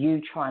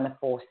you trying to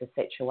force a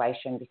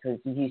situation because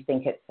you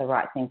think it's the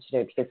right thing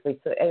to do. Because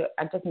it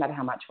doesn't matter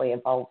how much we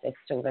evolve, there's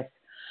still this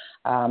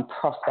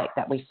prospect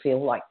that we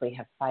feel like we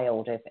have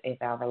failed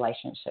if our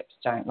relationships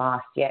don't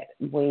last. Yet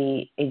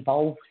we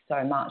evolve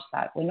so much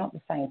that we're not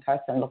the same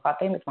person. Look, I've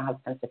been with my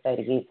husband for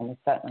 30 years, and we're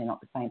certainly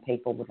not the same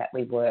people that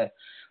we were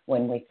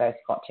when we first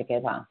got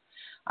together.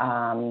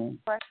 And,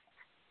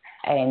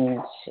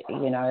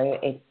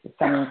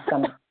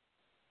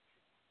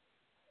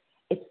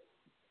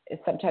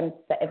 it's sometimes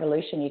the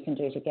evolution you can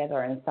do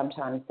together, and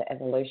sometimes the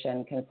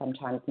evolution can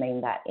sometimes mean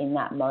that in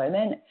that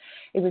moment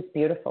it was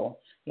beautiful.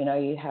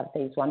 You have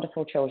these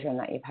wonderful children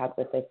that you've had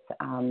with this,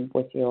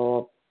 with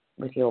your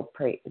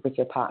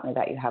partner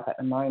that you have at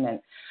the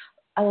moment.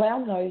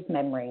 Allow those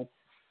memories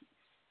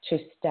to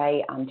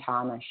stay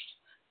untarnished.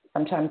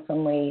 sometimes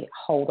when we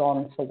hold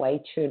on for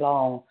way too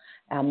long,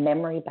 our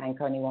memory bank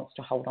only wants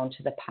to hold on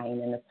to the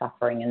pain and the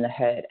suffering and the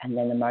hurt. And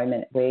then the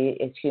moment we,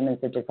 as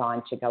humans, are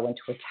designed to go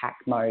into attack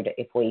mode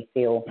if we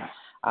feel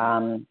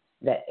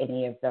that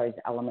any of those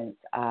elements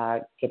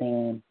are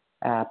getting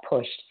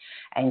pushed.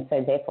 And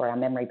so therefore our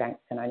memory banks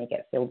can only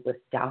get filled with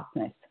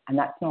darkness. And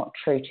that's not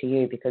true to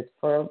you, because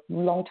for a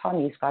long time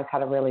you guys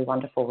had a really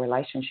wonderful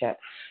relationship.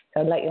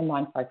 So let your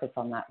mind focus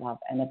on that, love.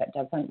 And if it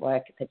doesn't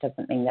work, it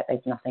doesn't mean that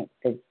there's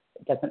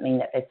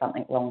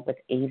something wrong with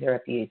either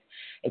of you.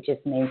 It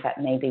just means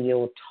that maybe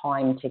your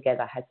time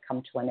together has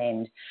come to an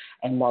end.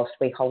 And whilst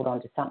we hold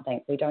on to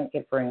something, we don't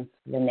give room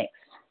for the next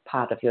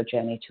part of your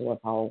journey to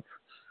evolve.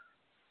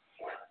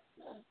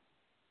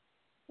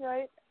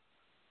 Right.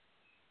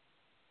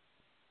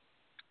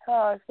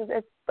 Oh,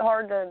 it's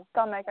hard to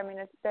stomach. I mean,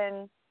 it's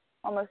been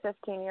almost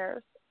 15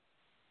 years.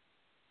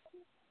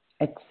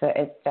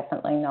 It's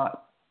definitely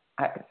not.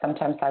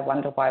 Sometimes I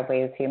wonder why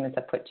we as humans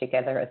are put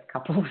together as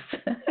couples.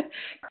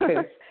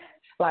 Because,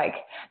 like,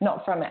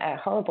 not from a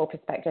horrible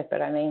perspective,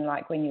 but I mean,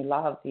 like, when you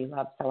love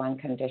so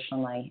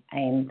unconditionally,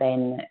 and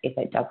then if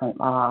it doesn't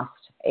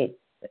last,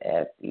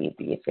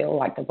 you feel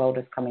like the world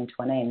is coming to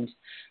an end,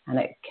 and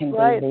it can be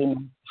the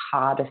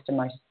hardest and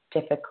most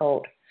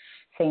difficult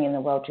thing in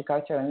the world to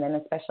go through. And then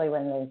especially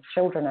when there's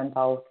children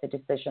involved, the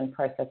decision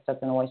process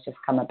doesn't always just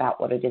come about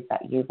what it is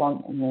that you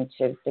want. You need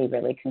to be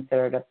really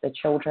considerate of the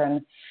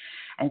children.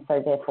 And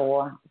so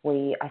therefore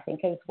I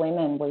think as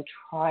women, we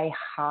try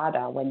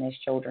harder when there's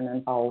children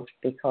involved,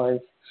 because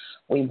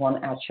we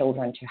want our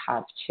children to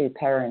have two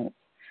parents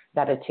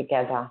that are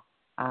together,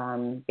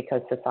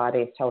 because society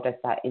has told us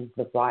that is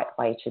the right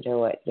way to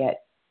do it.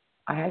 Yet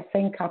I have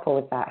seen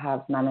couples that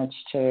have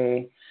managed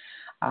to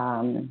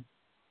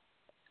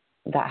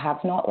that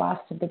have not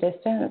lasted the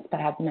distance, but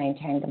have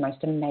maintained the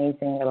most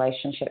amazing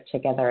relationship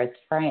together as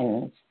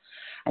friends.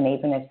 And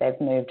even if they've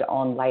moved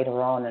on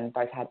later on and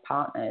both had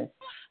partners,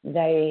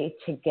 they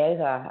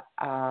together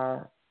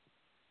are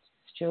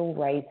still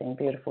raising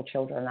beautiful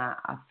children that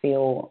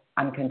feel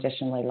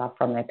unconditionally loved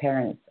from their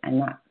parents.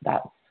 And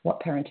that's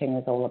what parenting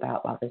is all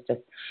about, love, is just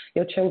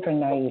your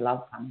children know you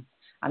love them.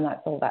 And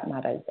that's all that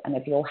matters. And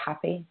if you're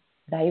happy,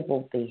 they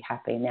will be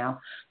happy.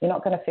 Now, you're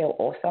not going to feel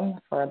awesome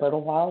for a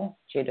little while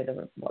due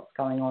to what's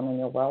going on in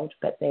your world,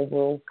 but there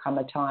will come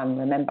a time.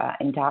 Remember,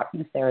 in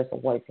darkness, there is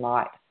always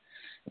light.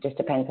 It just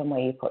depends on where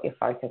you put your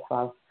focus,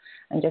 love.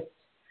 And just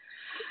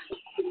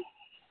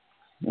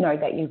know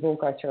that you will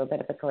go through a bit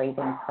of a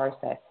grieving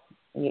process.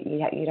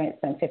 You don't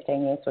spend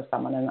 15 years with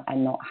someone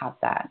and not have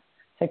that.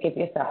 So give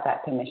yourself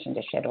that permission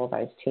to shed all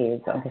those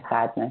tears of the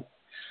sadness.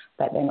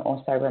 But then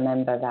also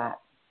remember that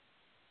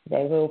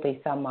there will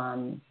be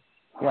someone,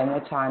 when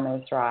the time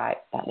is right,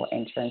 that will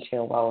enter into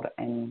your world,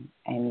 and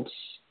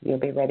you'll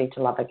be ready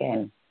to love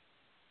again.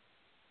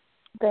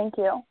 Thank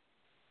you.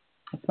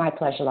 It's my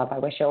pleasure, love. I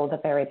wish you all the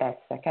very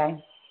best,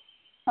 okay?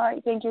 All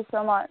right. Thank you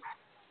so much.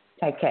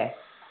 Take care.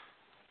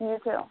 You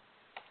too.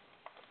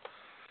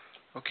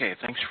 Okay,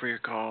 thanks for your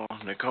call,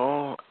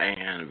 Nicole.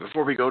 And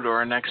before we go to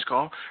our next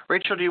call,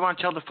 Rachel, do you want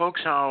to tell the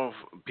folks how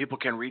people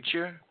can reach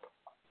you?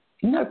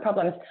 No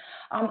problems.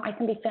 I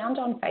can be found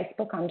on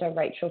Facebook under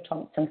Rachael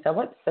Thompson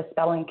Phillips. The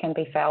spelling can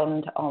be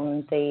found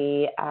on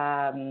the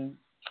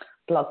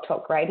Blog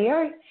Talk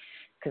Radio,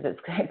 because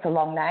it's a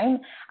long name.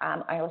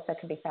 I also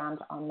can be found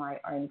on my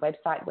own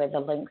website, where the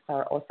links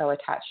are also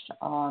attached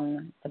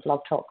on the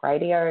Blog Talk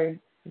Radio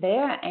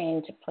there.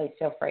 And please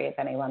feel free, if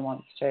anyone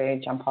wants to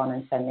jump on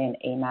and send me an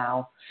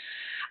email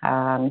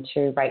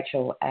to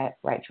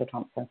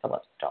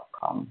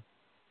Rachael@RachelThompsonPhillips.com.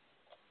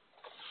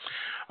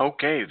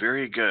 Okay,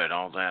 very good.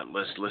 All that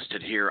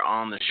listed here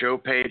on the show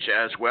page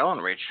as well.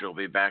 And Rachel will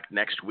be back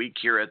next week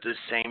here at this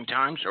same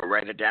time. So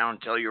write it down,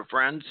 tell your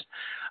friends.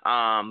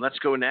 Let's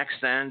go next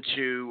then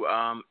to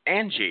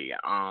Angie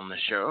on the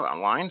show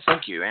online.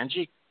 Thank you,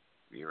 Angie.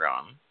 You're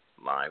on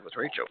live with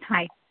Rachel.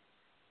 Hi.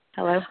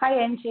 Hello. Hi,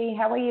 Angie.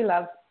 How are you,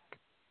 love?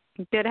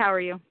 Good. How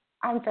are you?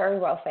 I'm very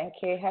well,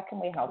 thank you. How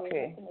can we help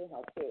you?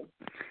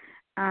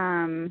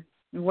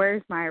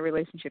 Where's my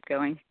relationship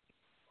going?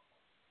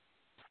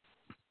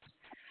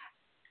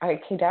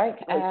 Okie doke.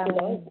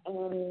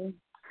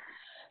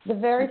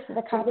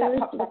 The card that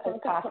pops up is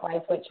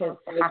pathways, which is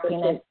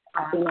happiness.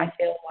 I feel like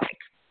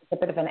there's a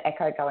bit of an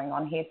echo going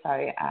on here.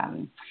 So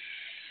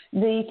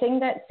the thing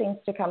that seems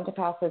to come to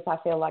pass is I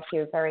feel like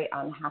you're very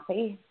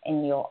unhappy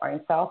in your own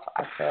self.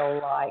 I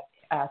feel like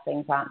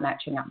things aren't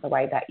matching up the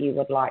way that you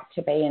would like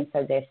to be, and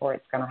so therefore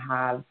it's going to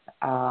have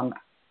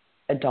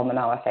a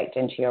domino effect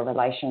into your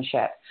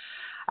relationship.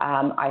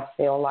 I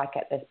feel like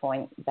at this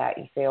point that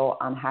you feel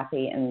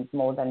unhappy in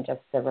more than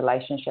just the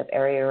relationship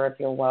area of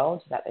your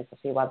world, that there's a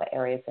few other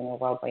areas in your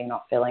world where you're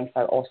not feeling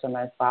so awesome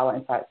as well,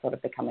 and so it's sort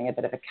of becoming a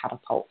bit of a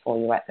catapult for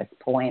you at this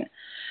point.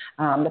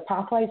 The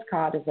Pathways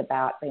card is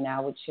about being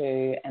able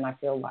to, and I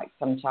feel like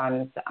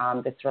sometimes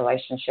this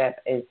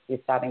relationship is,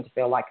 you're starting to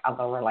feel like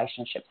other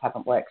relationships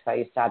haven't worked, so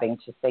you're starting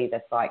to see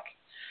this like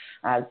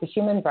The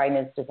human brain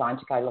is designed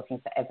to go looking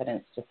for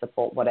evidence to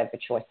support whatever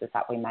choices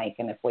that we make.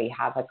 And if we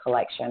have a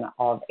collection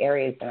of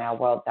areas in our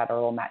world that are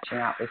all matching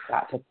up, we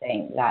start to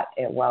think that,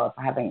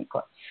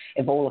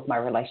 if all of my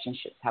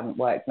relationships haven't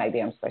worked, maybe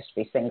I'm supposed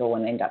to be single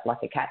and end up like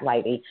a cat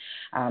lady.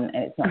 And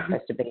it's not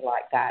supposed to be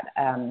like that.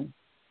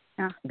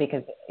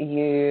 Because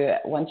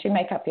once you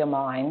make up your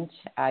mind,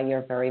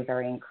 you're very,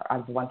 very,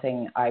 one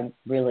thing I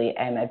really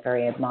am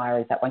very admire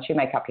is that once you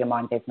make up your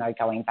mind, there's no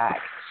going back.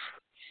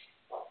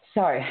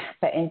 So,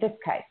 but in this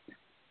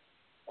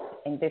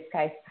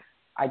case,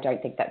 I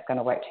don't think that's going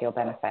to work to your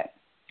benefit.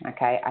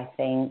 Okay, I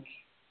think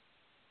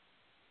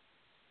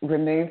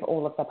remove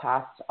all of the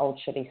past old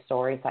shitty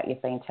stories that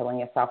you've been telling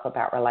yourself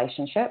about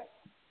relationships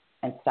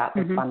and start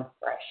this one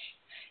fresh.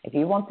 If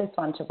you want this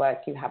one to work,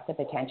 you have the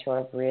potential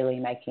of really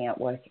making it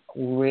work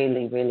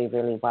really, really,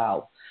 really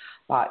well.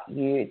 But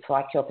it's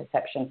like your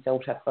perception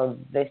filter for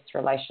this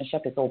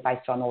relationship is all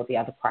based on all the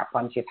other crap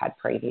ones you've had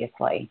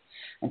previously.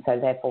 And so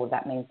therefore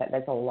that means that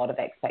there's a lot of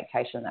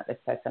expectation that this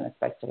person is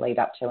supposed to lead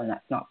up to, and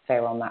that's not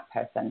fair on that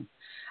person.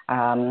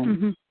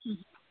 And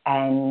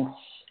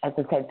as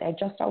I said, they're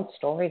just old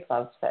stories,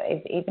 love. So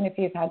even if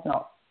you've had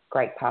not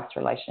great past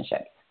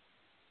relationships,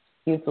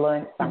 you've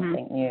learned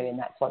something new, and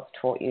that's what's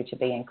taught you to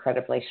be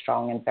incredibly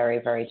strong and very,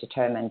 very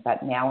determined.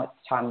 But now it's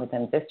time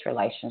within this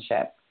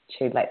relationship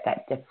to let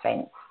that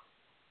defense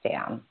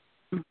down.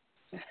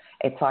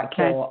 It's like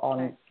you're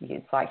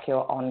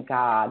on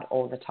guard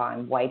all the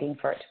time, waiting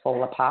for it to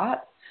fall apart.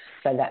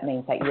 So that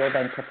means that you're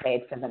then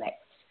prepared for the next.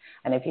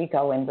 And if you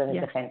go in with a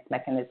defense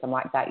mechanism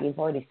like that, you've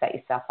already set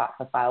yourself up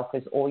for fail,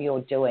 because all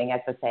you're doing,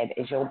 as I said,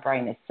 is your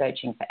brain is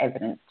searching for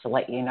evidence to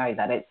let you know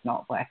that it's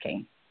not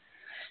working.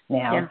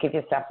 Now, give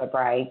yourself a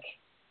break,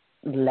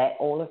 let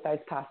all of those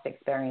past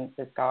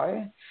experiences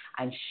go,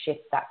 and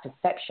shift that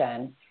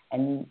perception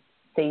and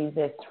see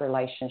this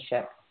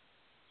relationship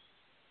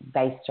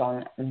based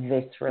on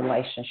this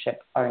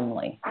relationship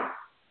only.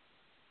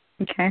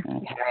 Okay.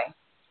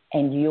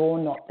 And you're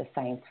not the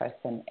same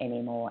person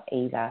anymore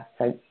either.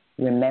 So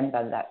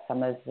remember that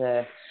some of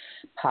the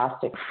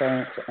past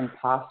experience and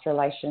past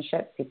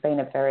relationships, you've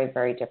been a very,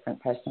 very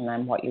different person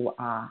than what you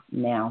are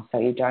now. So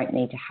you don't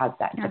need to have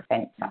that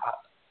defense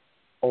up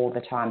all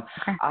the time.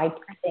 I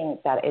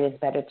think that it is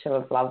better to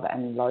have love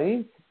and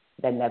lose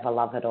than never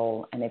love at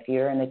all. And if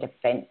you're in a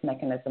defense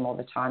mechanism all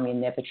the time, you're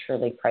never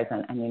truly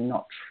present, and you're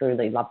not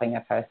truly loving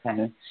a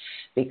person,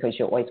 because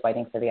you're always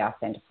waiting for the arse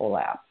end to fall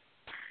out.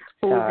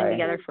 We've been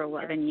together for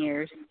 11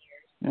 years.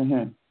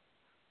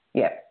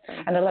 Yeah,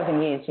 and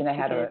 11 years, you know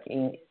how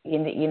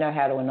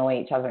to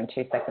annoy each other in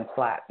 2 seconds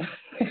flat.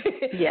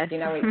 Yes. You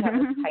know each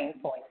other's pain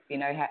points. You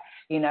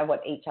know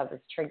what each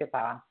other's triggers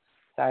are.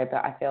 So,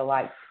 but I feel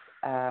like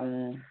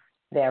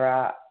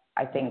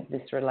I think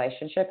this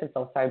relationship is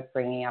also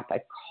bringing up a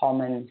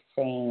common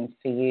theme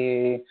for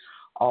you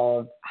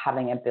of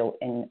having a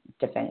built-in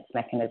defense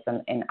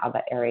mechanism in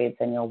other areas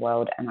in your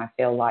world. And I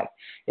feel like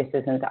this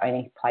isn't the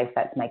only place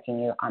that's making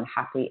you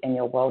unhappy in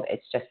your world.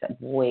 It's just that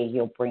where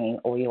you're bringing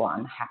all your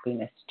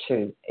unhappiness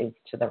to is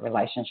to the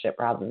relationship,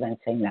 rather than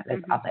seeing that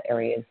there's other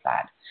areas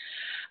that,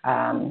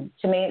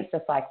 to me, it's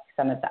just like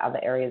some of the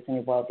other areas in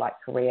your world, like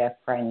career,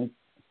 friends,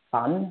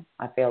 fun.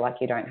 I feel like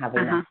you don't have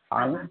enough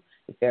fun.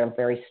 You're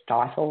very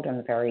stifled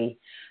and very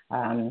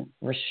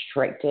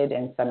restricted,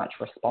 and so much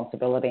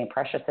responsibility and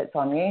pressure sits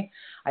on you.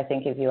 I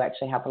think if you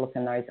actually have a look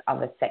in those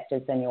other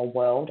sectors in your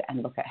world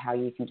and look at how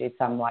you can do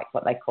some, like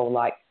what they call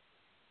like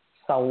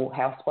soul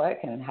housework,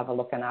 and have a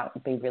look and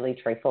be really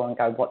truthful and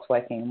go what's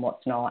working and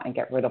what's not, and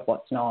get rid of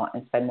what's not,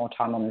 and spend more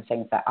time on the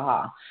things that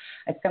are,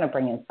 it's going to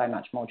bring in so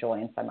much more joy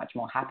and so much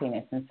more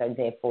happiness. And so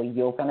therefore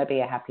you're going to be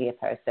a happier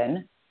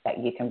person that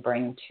you can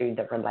bring to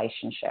the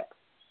relationship.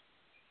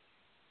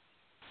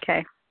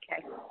 Okay.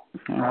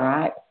 All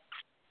right.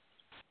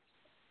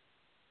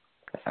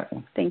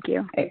 Thank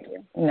you.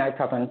 No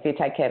problem. You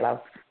take care, love.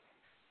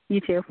 You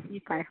too.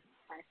 Bye.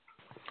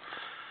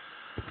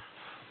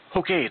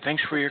 Okay,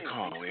 thanks for your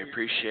call. We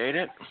appreciate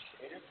it.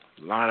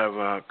 A lot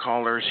of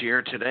callers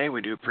here today.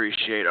 We do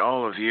appreciate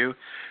all of you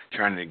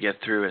trying to get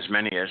through as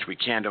many as we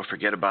can. Don't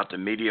forget about the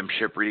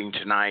mediumship reading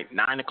tonight,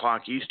 9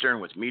 o'clock Eastern,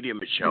 with medium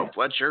Michelle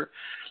Fletcher.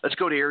 Let's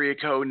go to area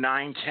code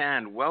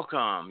 910.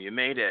 Welcome. You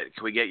made it.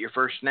 Can we get your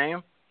first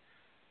name?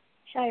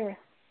 Shira.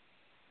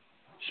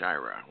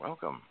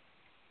 Welcome.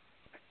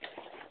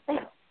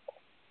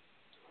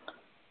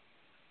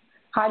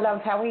 Hi,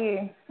 love. How are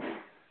you?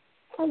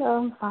 Hello,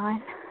 I'm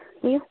fine.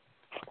 You?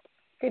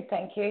 Good,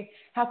 thank you.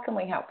 How can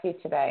we help you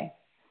today?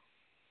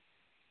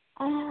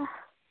 I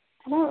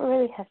don't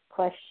really have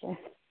questions.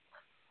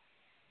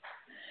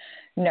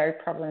 No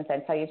problems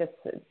then. So you're just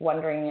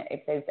wondering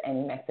if there's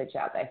any message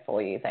out there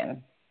for you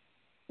then?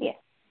 Yeah.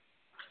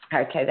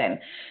 Okay then.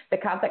 The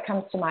card that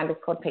comes to mind is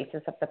called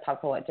Pieces of the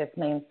Puzzle. It just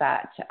means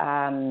that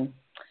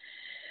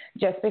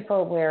just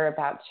before we're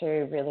about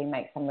to really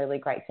make some really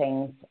great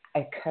things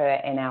occur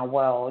in our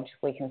world,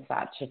 we can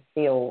start to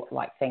feel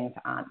like things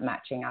aren't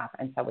matching up,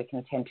 and so we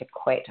can tend to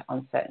quit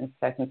on certain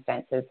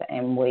circumstances,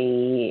 and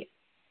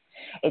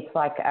it's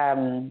like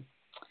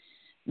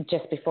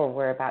just before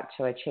we're about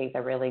to achieve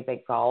a really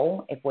big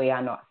goal, if we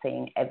are not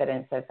seeing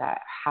evidence of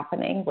that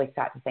happening, we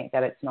start to think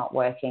that it's not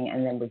working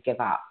and then we give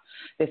up.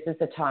 This is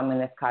the time when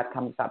this card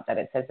comes up that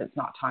it says it's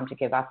not time to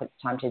give up. It's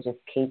time to just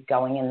keep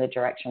going in the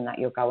direction that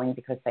you're going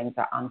because things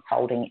are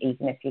unfolding,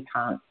 even if you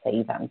can't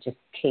see them. Just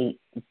keep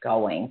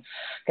going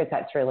because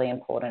that's really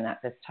important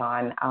at this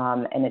time.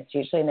 And it's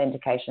usually an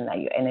indication that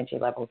your energy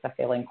levels are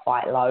feeling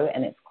quite low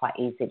and it's quite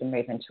easy to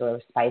move into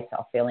a space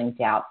of feeling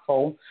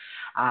doubtful.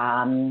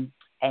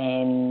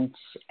 And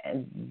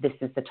this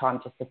is the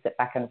time just to sit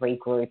back and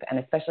regroup. And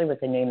especially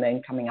with the new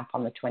moon coming up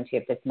on the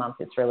 20th this month,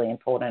 it's really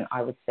important.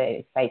 I would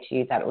say to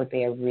you that it would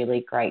be a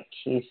really great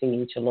cue for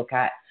you to look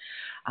at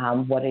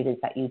what it is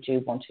that you do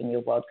want in your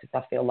world, because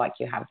I feel like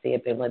you have the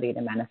ability to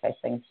manifest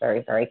things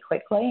very, very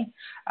quickly.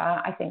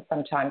 I think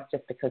sometimes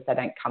just because they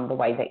don't come the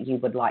way that you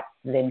would like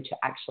them to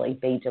actually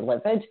be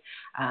delivered,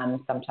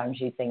 sometimes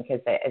you think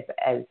as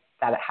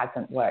that it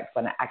hasn't worked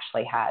when it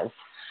actually has.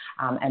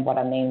 And what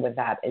I mean with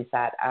that is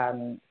that,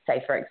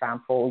 say, for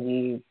example,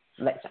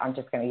 I'm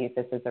just going to use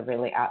this as a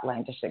really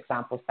outlandish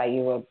example. Say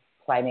you were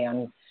planning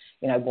on,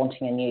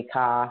 wanting a new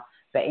car,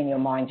 but in your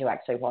mind you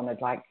actually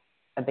wanted like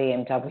a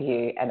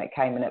BMW and it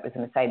came and it was a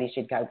Mercedes.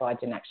 You'd go, well, I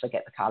didn't actually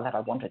get the car that I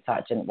wanted, so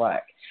it didn't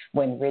work.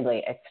 When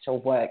really it still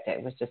worked.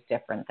 It was just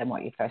different than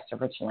what you first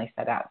originally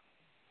set out.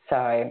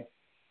 So,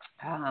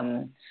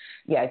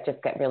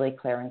 just get really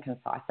clear and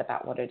concise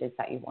about what it is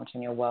that you want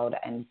in your world,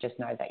 and just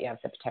know that you have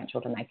the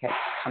potential to make it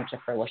come to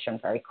fruition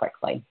very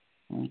quickly.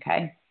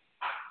 Okay.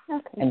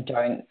 And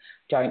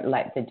don't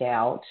let the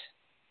doubt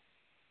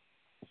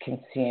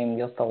consume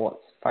your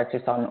thoughts.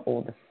 Focus on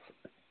all the.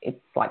 It's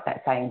like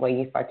that saying, where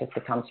you focus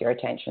becomes your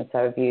attention. So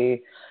if you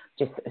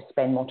just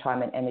spend more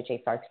time and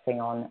energy focusing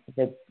on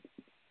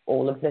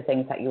all of the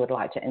things that you would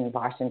like to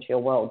invite into your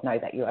world, know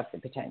that you have the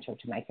potential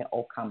to make it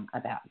all come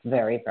about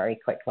very, very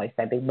quickly.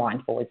 So be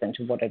mindful as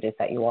into what it is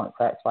that you want.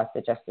 So that's why I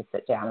suggest to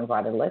sit down and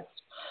write a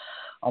list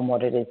on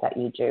what it is that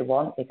you do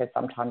want, because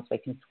sometimes we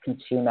can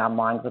consume our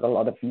mind with a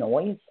lot of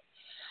noise,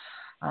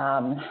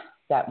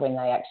 that when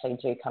they actually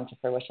do come to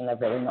fruition, they're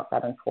really not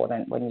that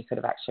important, when you could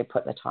have actually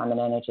put the time and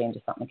energy into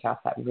something else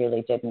that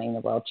really did mean the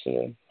world to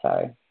you.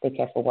 So be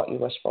careful what you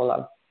wish for,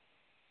 love.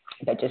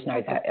 But just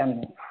know that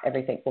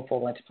everything will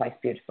fall into place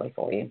beautifully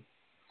for you.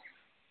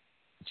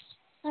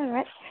 All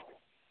right.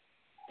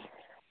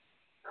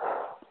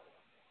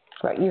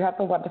 Great. You have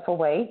a wonderful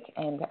week,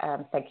 and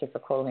thank you for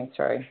calling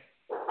through.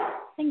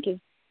 Thank you.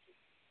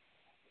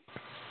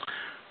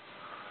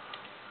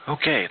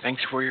 Okay,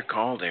 thanks for your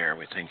call there.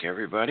 We thank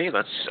everybody.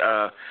 Let's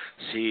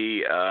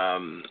see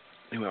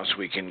who else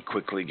we can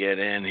quickly get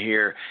in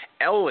here.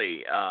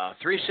 Ellie,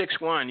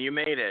 361, you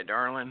made it,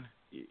 darling.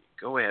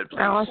 Go ahead, please.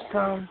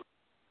 Awesome.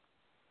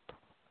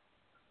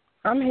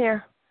 I'm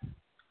here.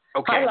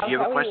 Okay. Hello, Do you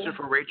have a how are question you?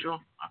 for Rachel?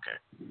 Okay.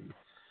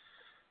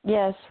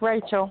 Yes,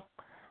 Rachel.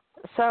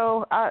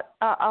 So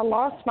I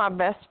lost my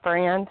best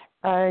friend.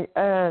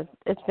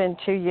 It's been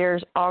 2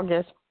 years,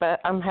 August, but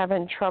I'm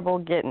having trouble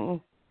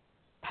getting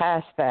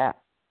past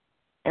that.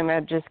 And I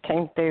just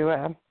came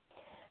through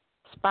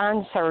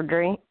spine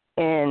surgery,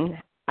 and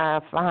I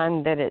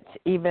find that it's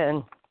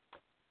even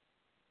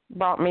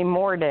brought me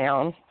more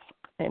down.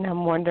 And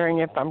I'm wondering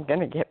if I'm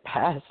going to get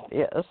past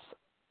this.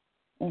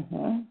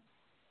 Mm-hmm.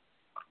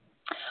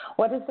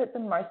 What is it the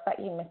most that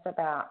you miss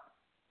about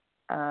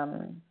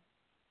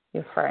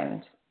your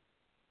friend?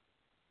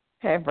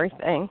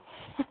 Everything.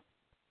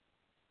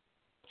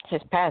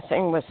 His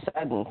passing was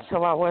sudden,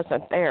 so I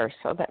wasn't there,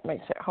 so that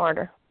makes it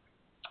harder.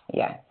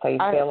 Yeah, so you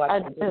feel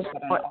like you didn't just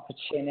get an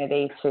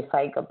opportunity to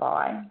say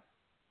goodbye?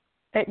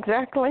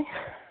 Exactly.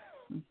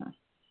 Mm-hmm.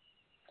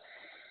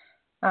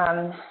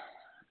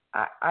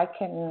 I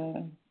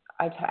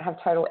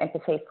have total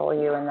empathy for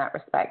you in that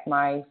respect.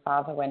 My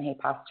father, when he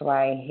passed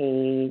away,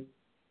 he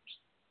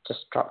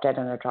just dropped dead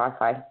in a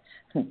driveway.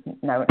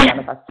 None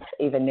of us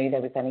even knew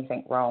there was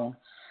anything wrong.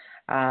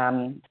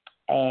 And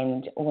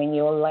when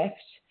you're left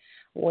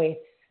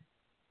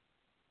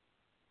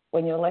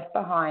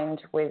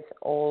behind with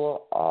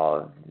all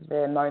of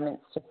the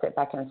moments to sit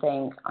back and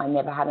think, I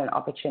never had an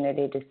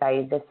opportunity to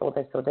say this or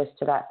this or this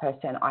to that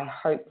person. I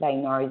hope they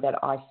know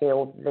that I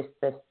feel this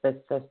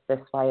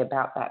way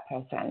about that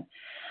person.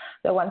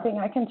 The one thing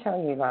I can tell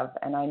you, love,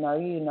 and I know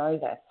you know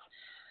this,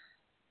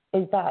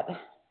 is that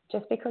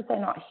just because they're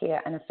not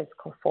here in a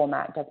physical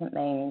format doesn't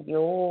mean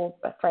your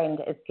friend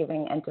is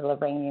giving and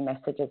delivering you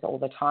messages all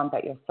the time,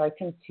 but you're so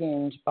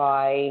consumed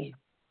by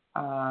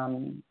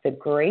the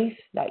grief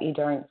that you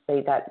don't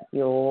see that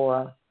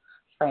your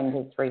friend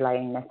is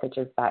relaying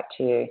messages back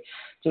to you.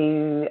 Do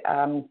you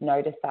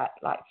notice that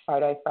like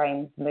photo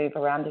frames move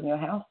around in your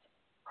house?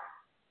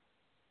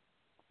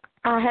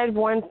 I had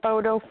one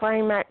photo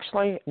frame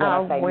actually.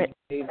 When they move,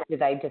 do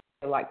they just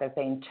feel like they've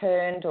been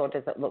turned, or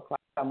does it look like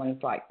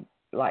someone's like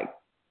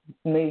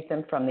moved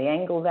them from the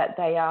angle that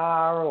they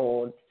are,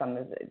 or some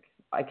of it?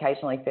 I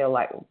occasionally feel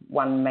like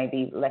one may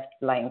be left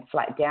laying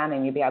flat down,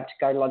 and you'll be able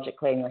to go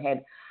logically in your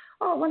head,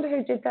 oh, I wonder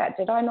who did that.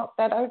 Did I knock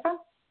that over?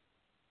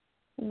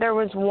 There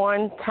was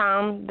one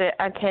time that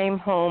I came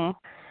home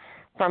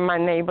from my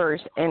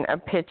neighbors, and a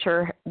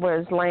picture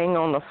was laying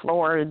on the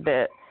floor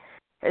that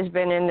has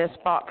been in this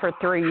spot for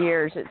 3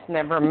 years. It's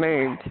never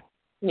moved.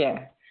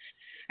 Yeah.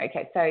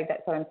 Okay, so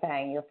that's what I'm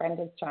saying. Your friend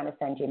is trying to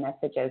send you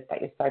messages,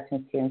 but you're so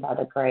consumed by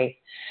the grief.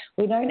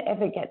 We don't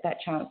ever get that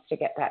chance to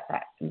get that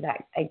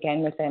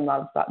again with them,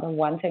 love. But the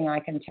one thing I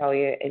can tell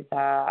you is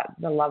the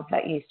love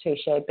that you two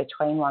shared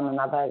between one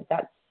another,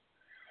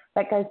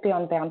 that goes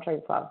beyond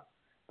boundaries, love.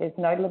 There's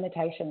no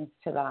limitations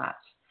to that.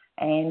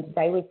 And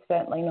they would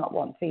certainly not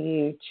want for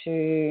you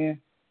to,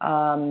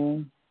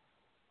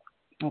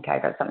 okay,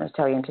 I've got something to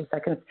tell you in 2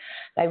 seconds.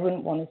 They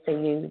wouldn't want to see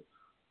you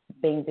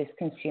being this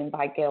consumed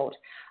by guilt.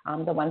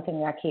 The one thing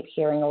that I keep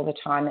hearing all the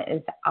time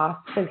is ask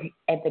for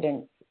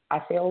evidence. I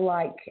feel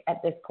like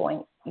at this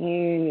point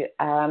you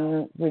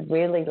would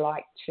really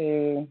like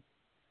to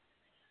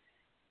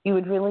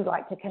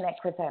connect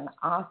with them.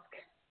 Ask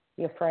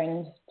your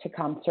friend to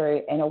come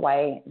through in a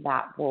way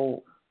that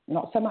will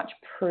not so much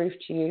prove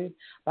to you,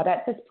 but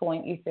at this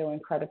point you feel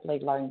incredibly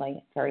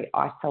lonely, very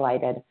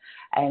isolated,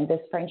 and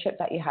this friendship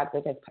that you had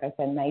with this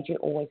person made you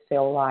always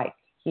feel like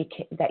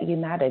that you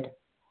mattered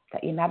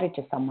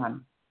to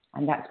someone.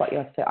 And that's what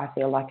I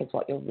feel like is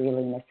what you're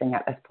really missing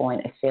at this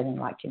point, is feeling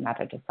like you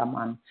matter to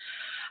someone.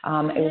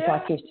 It was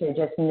like you two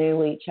just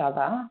knew each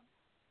other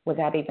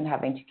without even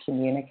having to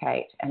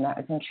communicate, and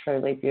that was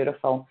truly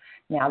beautiful.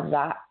 Now,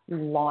 that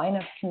line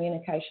of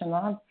communication,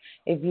 love,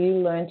 if you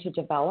learn to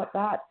develop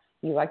that,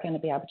 you are going to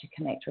be able to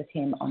connect with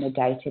him on a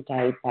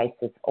day-to-day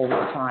basis all the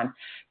time.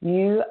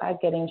 You are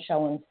getting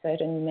shown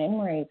certain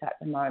memories at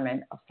the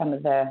moment of some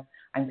of the,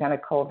 I'm going to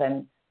call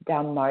them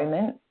down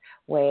moments,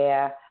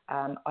 where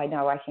I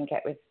know I can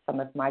get with some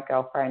of my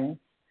girlfriends,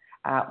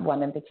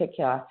 one in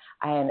particular,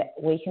 and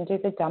we can do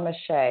the dumbest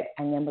shit,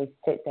 and then we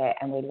sit there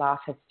and we laugh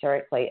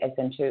hysterically as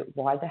into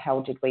why the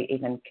hell did we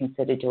even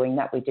consider doing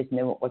that? We just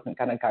knew it wasn't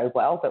going to go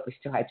well, but we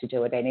still had to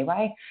do it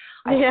anyway.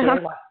 I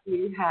feel like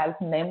you have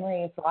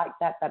memories like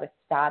that are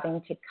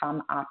starting to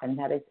come up, and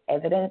that is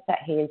evidence that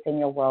he is in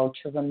your world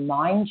to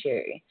remind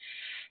you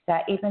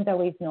that even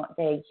though he's not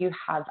there, you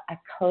have a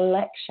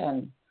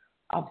collection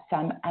of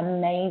some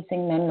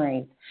amazing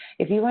memories.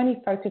 If you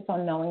only focus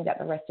on knowing that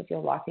the rest of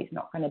your life he's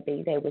not going to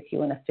be there with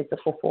you in a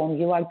physical form,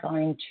 you are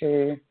going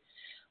to,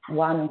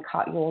 1,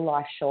 cut your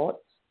life short.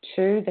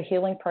 2, the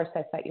healing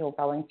process that you're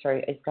going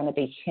through is going to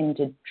be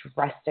hindered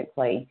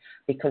drastically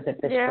because of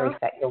this grief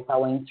that you're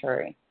going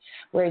through.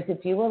 Whereas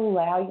if you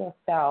allow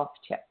yourself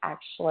to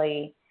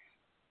actually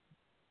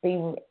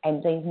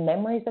and these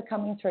memories are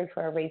coming through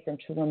for a reason,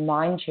 to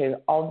remind you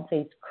of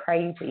these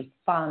crazy,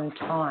 fun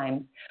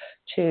times,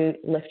 to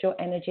lift your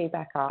energy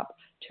back up,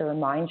 to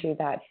remind you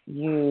that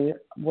you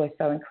were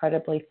so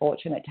incredibly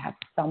fortunate to have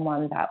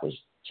someone that was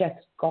just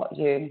got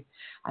you,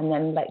 and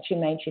then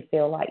made you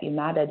feel like you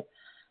mattered.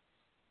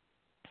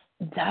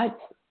 That's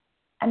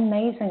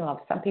amazing, love.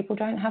 Some people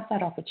don't have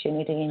that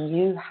opportunity, and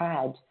you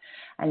had.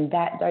 And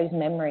those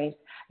memories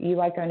you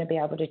are going to be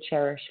able to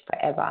cherish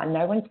forever. And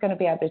no one's going to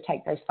be able to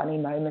take those funny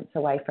moments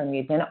away from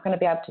you. They're not going to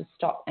be able to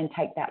stop and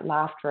take that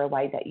laughter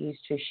away that you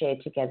two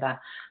shared together,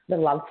 the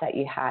love that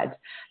you had,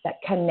 that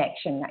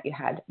connection that you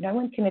had. No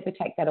one can ever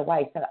take that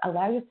away. So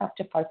allow yourself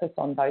to focus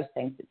on those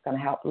things. It's going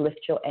to help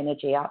lift your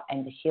energy up,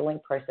 and the healing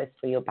process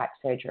for your back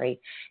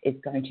surgery is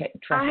going to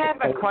drastically I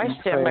have a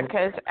question improve.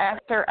 Because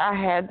after I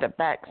had the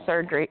back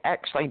surgery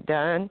actually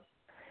done,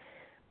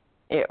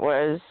 it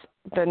was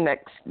the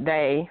next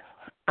day.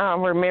 I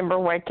remember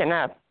waking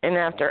up, and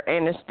after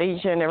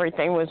anesthesia and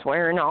everything was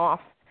wearing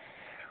off,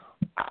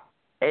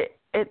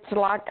 it's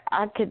like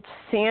I could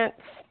sense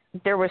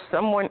there was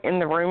someone in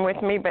the room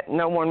with me, but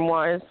no one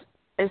was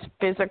as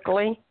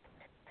physically.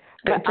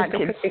 But I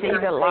could see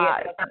the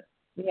light.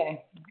 Yeah.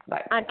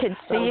 I could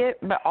see it,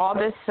 but all of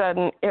a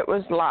sudden it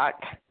was like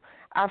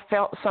I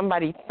felt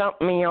somebody thump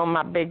me on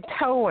my big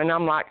toe, and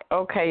I'm like,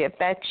 okay, if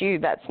that's you,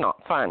 that's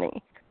not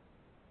funny.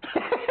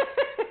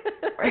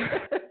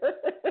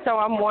 So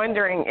I'm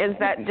wondering, is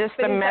that just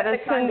the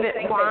medicine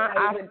that's why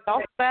I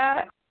felt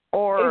that,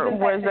 or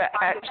was it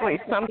actually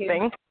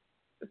something?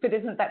 But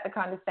isn't that the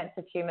kind of sense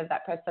of humor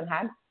that person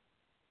had?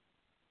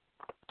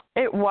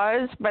 It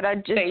was, but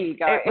it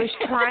was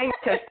trying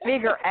to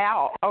figure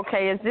out,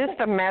 okay, is this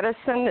the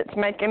medicine that's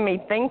making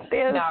me think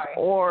this?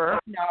 No.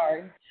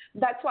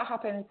 That's what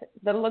happens.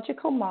 The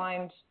logical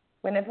mind,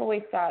 whenever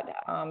we start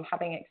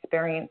having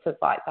experiences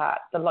like that,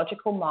 the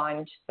logical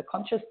mind, the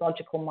conscious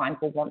logical mind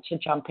will want to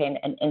jump in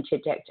and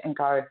interject and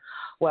go,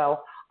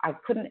 well, I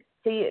couldn't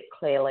see it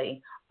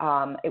clearly.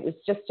 It was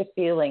just a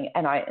feeling.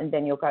 And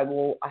then you'll go,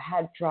 well, I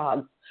had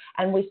drugs.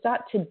 And we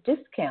start to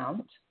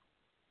discount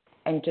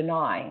and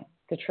deny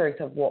the truth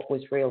of what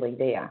was really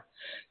there.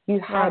 You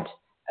had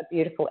a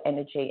beautiful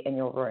energy in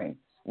your room.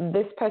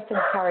 This person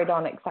carried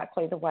on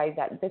exactly the way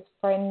that this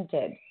friend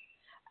did.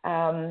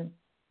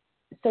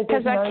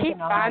 Because I keep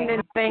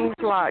finding things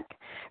like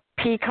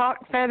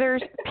peacock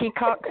feathers.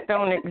 Peacocks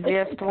don't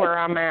exist where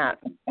I'm at.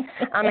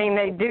 I mean,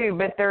 they do,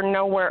 but they're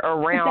nowhere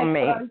around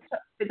me.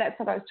 That's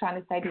what I was trying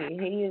to say to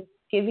you. He is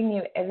giving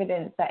you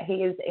evidence that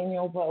he is in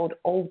your world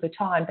all the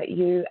time, but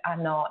you are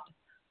not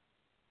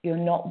You're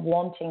not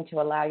wanting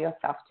to allow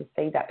yourself to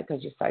see that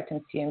because you're so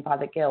consumed by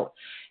the guilt.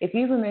 If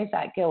you remove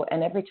that guilt,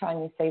 and every time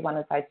you see one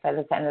of those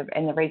feathers,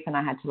 and the reason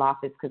I had to laugh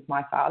is because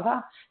my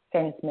father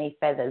sends me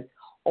feathers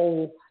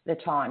all the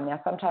time.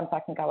 Now, sometimes I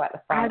can go out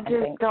the front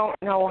and think, don't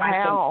know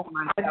how.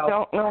 I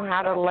don't know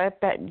how to let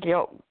that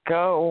guilt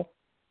go.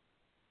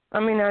 I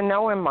mean, I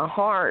know in my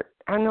heart,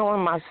 I know in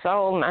my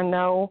soul, and I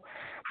know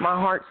my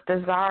heart's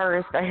desire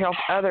is to help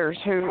others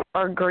who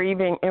are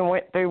grieving and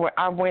went through what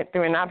I went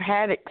through. And I've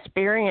had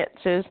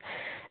experiences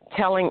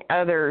telling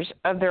others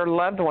of their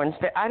loved ones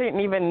that I didn't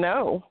even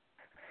know.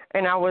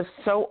 And I was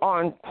so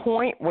on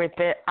point with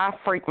it, I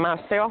freaked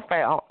myself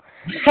out.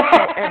 So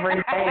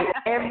every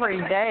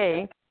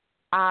day,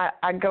 I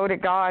go to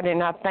God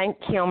and I thank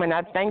Him and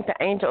I thank the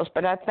angels,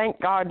 but I thank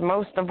God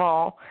most of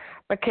all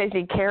because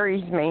He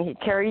carries me. He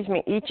carries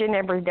me each and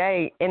every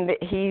day, and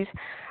that He's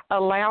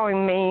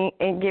allowing me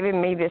and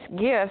giving me this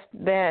gift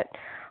that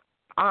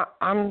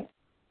I'm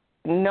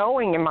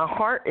knowing in my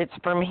heart it's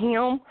from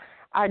Him.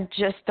 I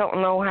just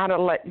don't know how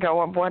to let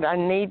go of what I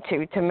need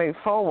to move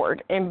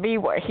forward and be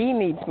what He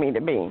needs me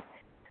to be.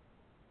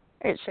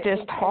 It's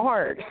just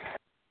hard.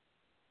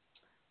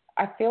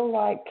 I feel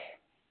like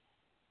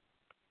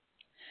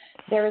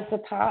there is a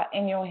part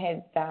in your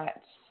head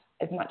that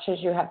as much as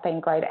you have been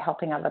great at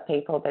helping other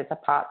people, there's a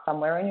part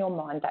somewhere in your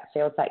mind that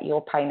feels that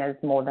your pain is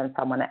more than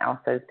someone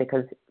else's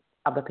because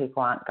other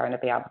people aren't going to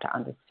be able to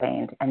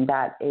understand. And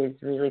that is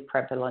really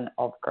prevalent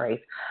of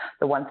grief.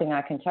 The one thing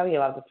I can tell you,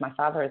 love, is my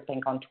father has been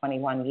gone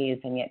 21 years,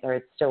 and yet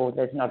there's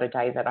not a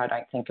day that I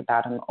don't think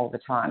about him all the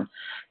time.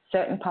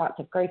 Certain parts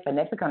of grief are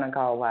never going to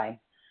go away.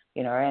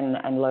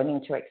 And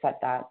learning to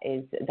accept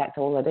that's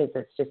all it is.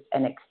 It's just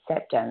an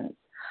acceptance.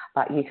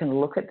 But you can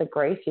look at the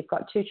grief. You've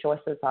got two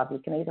choices, love. You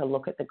can either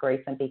look at the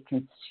grief and be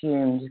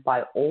consumed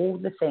by all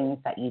the things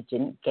that you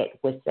didn't get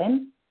with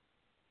them,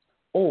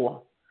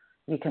 or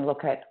you can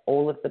look at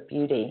all of the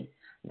beauty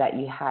that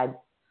you had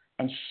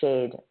and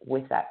shared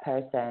with that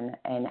person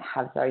and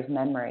have those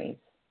memories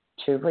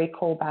to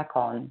recall back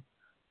on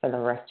for the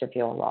rest of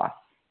your life.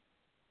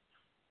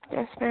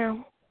 Yes,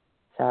 ma'am.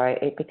 So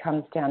it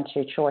becomes down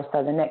to choice.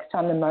 So the next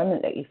time, the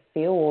moment that you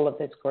feel all of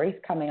this grief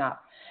coming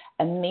up,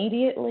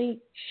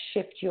 immediately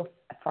shift your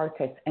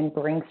focus and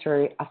bring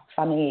through a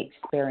funny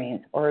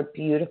experience or a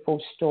beautiful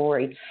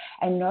story.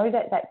 And know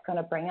that that's going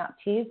to bring out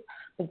tears,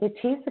 but the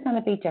tears are going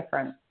to be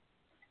different.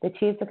 The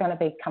tears are going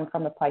to come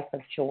from a place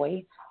of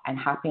joy and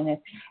happiness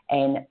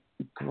and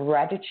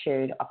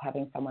gratitude of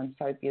having someone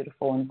so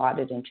beautiful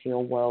invited into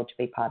your world to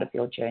be part of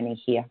your journey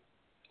here.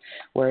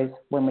 Whereas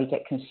when we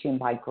get consumed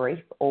by grief,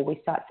 all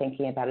we start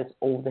thinking about is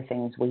all the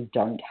things we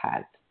don't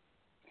have.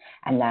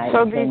 And that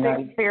so these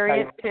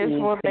experiences,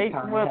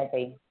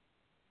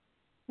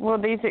 will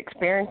these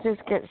experiences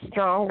get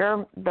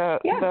stronger? Because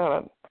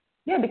you'll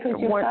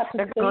start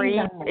to see grief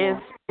them more.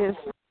 is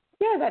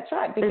yeah, that's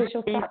right, because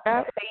you'll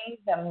start to see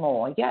them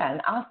more. Yeah,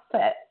 and ask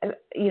that,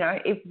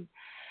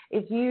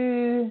 if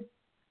you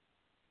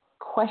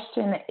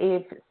question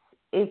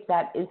if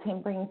that is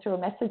Him bringing through a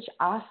message,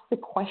 ask the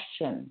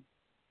question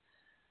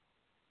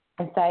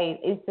and say,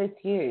 is this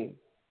you?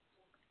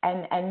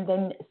 And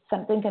then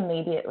something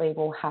immediately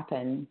will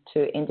happen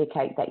to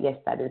indicate that, yes,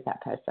 that is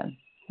that person.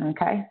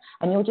 Okay?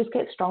 And you'll just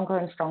get stronger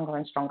and stronger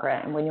and stronger.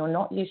 And when you're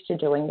not used to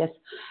doing this,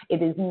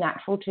 it is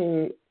natural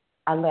to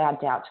allow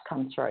doubt to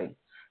come through.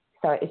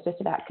 So it's just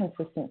about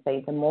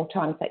consistency. The more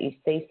times that you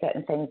see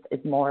certain things,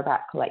 it's more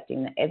about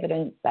collecting the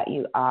evidence that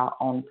you are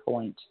on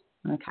point.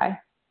 Okay?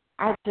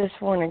 I just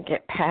want to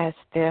get past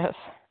this.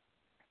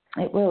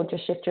 It will.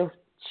 Just shift your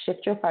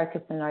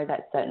focus and know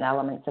that certain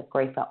elements of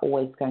grief are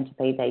always going to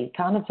be there. You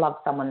can't have loved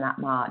someone that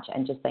much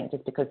and just think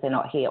just because they're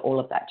not here, all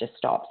of that just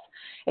stops.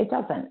 It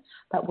doesn't.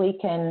 But we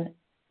can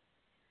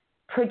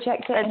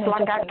project it. It's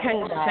like I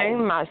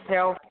consume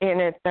myself in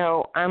it,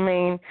 though. I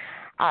mean,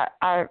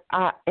 I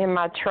in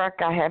my truck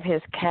I have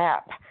his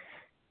cap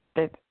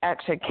that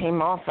actually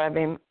came off of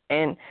him,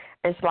 and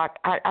it's like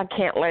I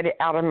can't let it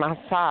out of my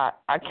sight.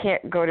 I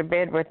can't go to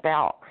bed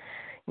without,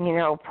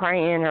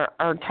 praying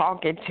or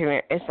talking to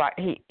him. It's like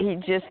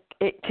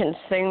it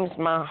consumes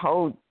my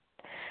whole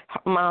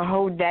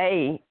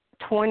day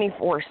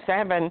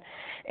 24/7,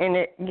 and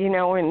it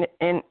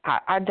and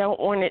I don't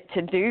want it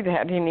to do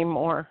that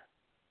anymore.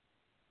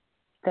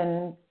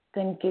 Then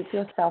give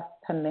yourself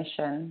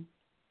permission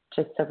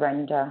to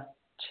surrender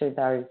to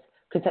those,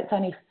 because that's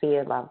only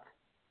fear, love.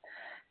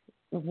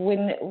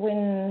 When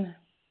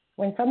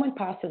someone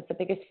passes, the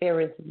biggest fear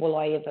is, will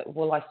I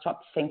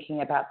stop thinking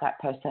about that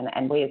person?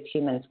 And we as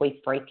humans, we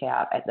freak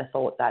out at the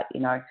thought that,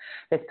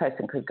 this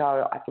person could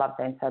go, I've loved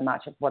them so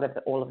much. What if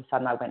all of a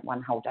sudden I went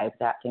one whole day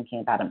without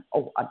thinking about them?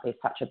 Oh, I'd be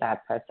such a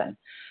bad person.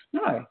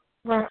 No.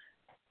 Right.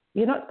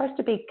 You're not supposed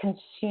to be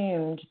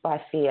consumed by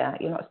fear.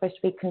 You're not supposed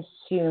to be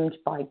consumed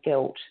by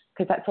guilt,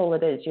 because that's all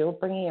it is. You're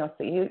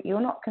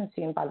you're not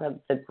consumed by the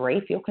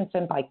grief. You're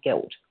consumed by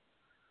guilt.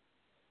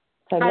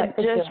 So I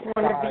just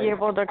want to be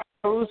able to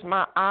close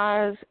my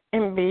eyes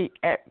and be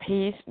at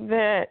peace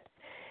that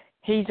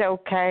he's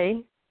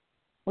okay.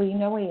 Well, you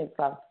know he is,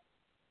 love.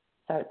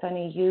 So it's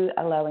only you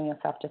allowing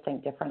yourself to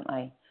think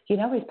differently. You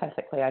know he's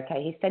perfectly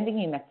okay. He's sending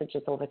you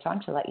messages all the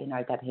time to let you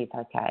know that he's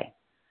okay.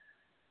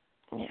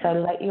 Yeah. So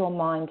let your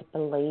mind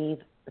believe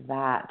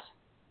that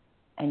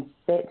and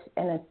sit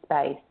in a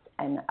space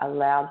and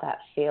allow that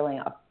feeling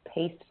of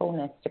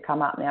peacefulness to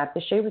come up. Now, if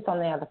the shoe was on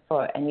the other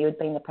foot and you had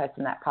been the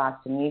person that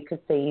passed and you could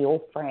see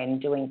your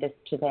friend doing this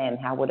to them,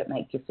 how would it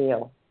make you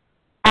feel?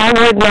 I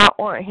would not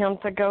want him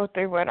to go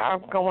through what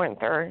I'm going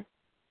through.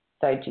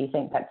 So do you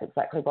think that's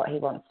exactly what he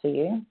wants for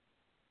you?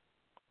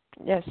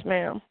 Yes,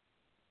 ma'am.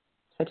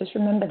 So just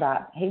remember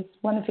that. He's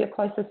one of your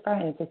closest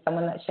friends. He's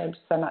someone that shared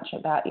so much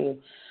about you.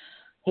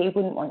 He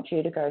wouldn't want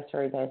you to go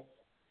through this.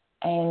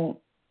 And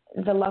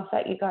the love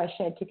that you guys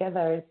shared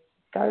together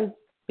goes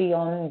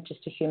beyond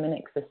just a human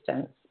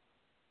existence.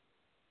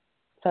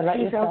 So let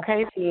yourself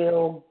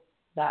feel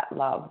that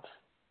love.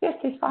 Yes,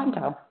 he's fine,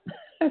 Joe.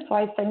 That's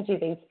why I send you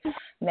these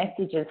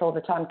messages all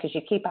the time, because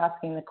you keep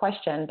asking the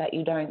question, but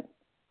you don't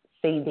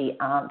see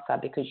the answer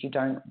because you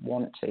don't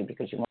want to,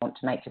 because you want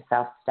to make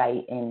yourself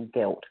stay in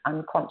guilt.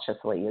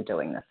 Unconsciously, you're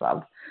doing this,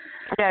 love.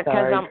 Yeah,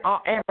 because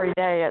every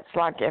day it's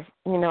like if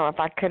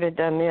I could have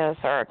done this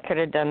or I could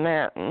have done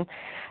that. And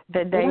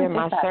the day of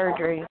my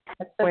surgery,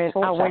 when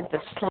I went to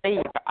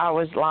sleep, I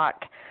was like,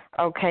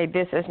 okay,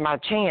 this is my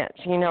chance.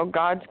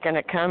 God's going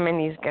to come and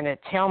he's going to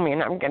tell me,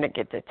 and I'm going to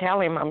get to tell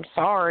him I'm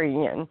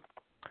sorry. And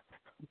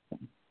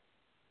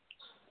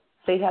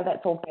see how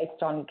that's all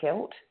based on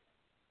guilt?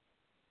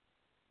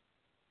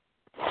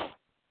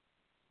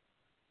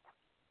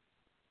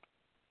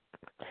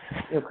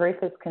 Your grief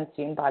is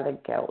consumed by the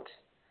guilt.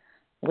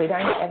 We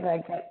don't ever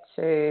get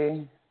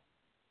to...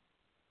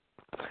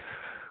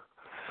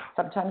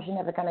 Sometimes you're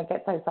never going to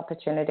get those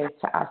opportunities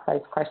to ask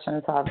those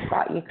questions of,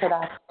 but you could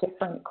ask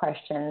different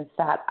questions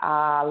that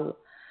are,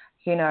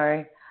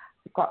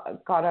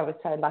 God, I was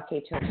so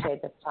lucky to have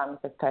shared this time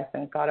with this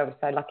person. God, I was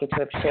so lucky to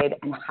have shared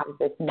and have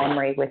this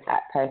memory with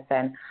that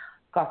person.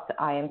 God,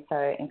 I am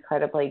so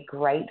incredibly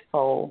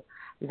grateful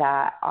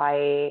that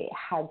I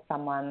had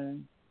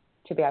someone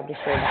to be able to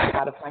share that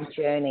part of my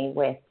journey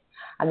with.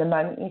 And the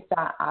moment you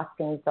start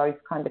asking those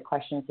kind of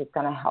questions, it's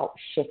going to help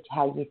shift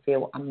how you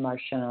feel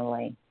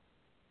emotionally.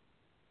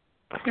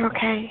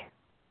 Okay.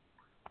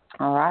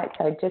 All right.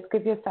 So just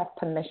give yourself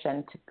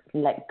permission to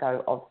let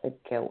go of the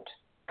guilt.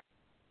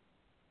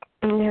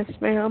 Yes,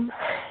 ma'am.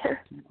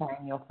 Okay,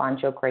 and you'll find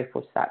your grief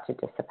will start to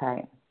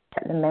dissipate.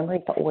 But the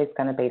memories are always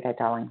going to be there,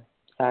 darling.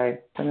 So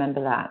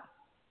remember that.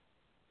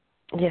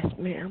 Yes,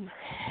 ma'am.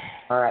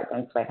 All right,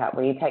 then, sweetheart.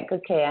 Well, you take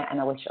good care, and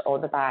I wish you all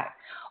the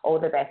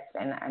best,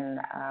 and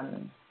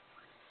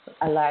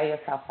allow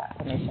yourself that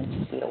permission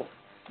to heal.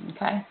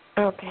 Okay?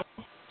 Okay.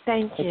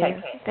 Thank you.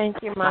 Thank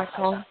you,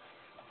 Michael.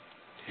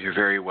 You're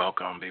very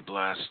welcome. Be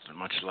blessed.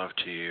 Much love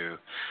to you.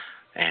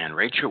 And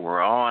Rachel,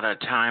 we're all out of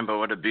time, but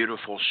what a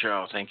beautiful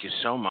show. Thank you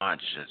so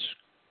much. It's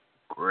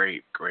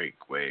great.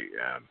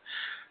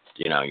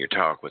 Your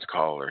talk with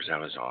callers, that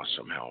was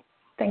awesome help.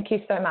 Thank you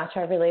so much. I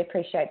really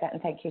appreciate that,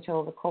 and thank you to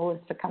all the callers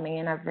for coming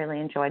in. I've really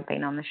enjoyed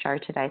being on the show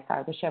today, so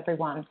I wish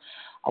everyone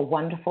a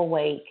wonderful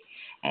week.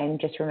 And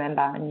just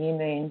remember, a new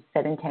moon,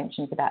 set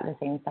intentions about the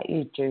things that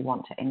you do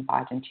want to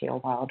invite into your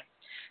world.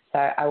 So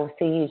I will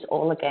see you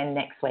all again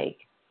next week.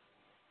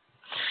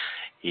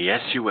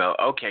 Yes, you will.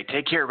 Okay,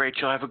 take care,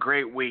 Rachel. Have a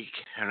great week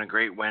and a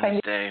great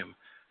Wednesday.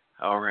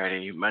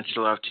 Alrighty, much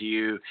love to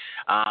you.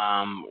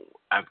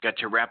 I've got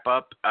to wrap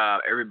up.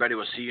 Everybody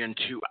will see you in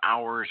 2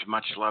 hours.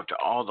 Much love to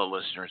all the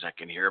listeners that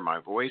can hear my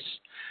voice.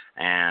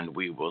 And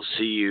we will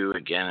see you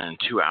again in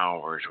 2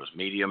 hours with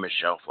Medium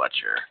Michelle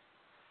Fletcher.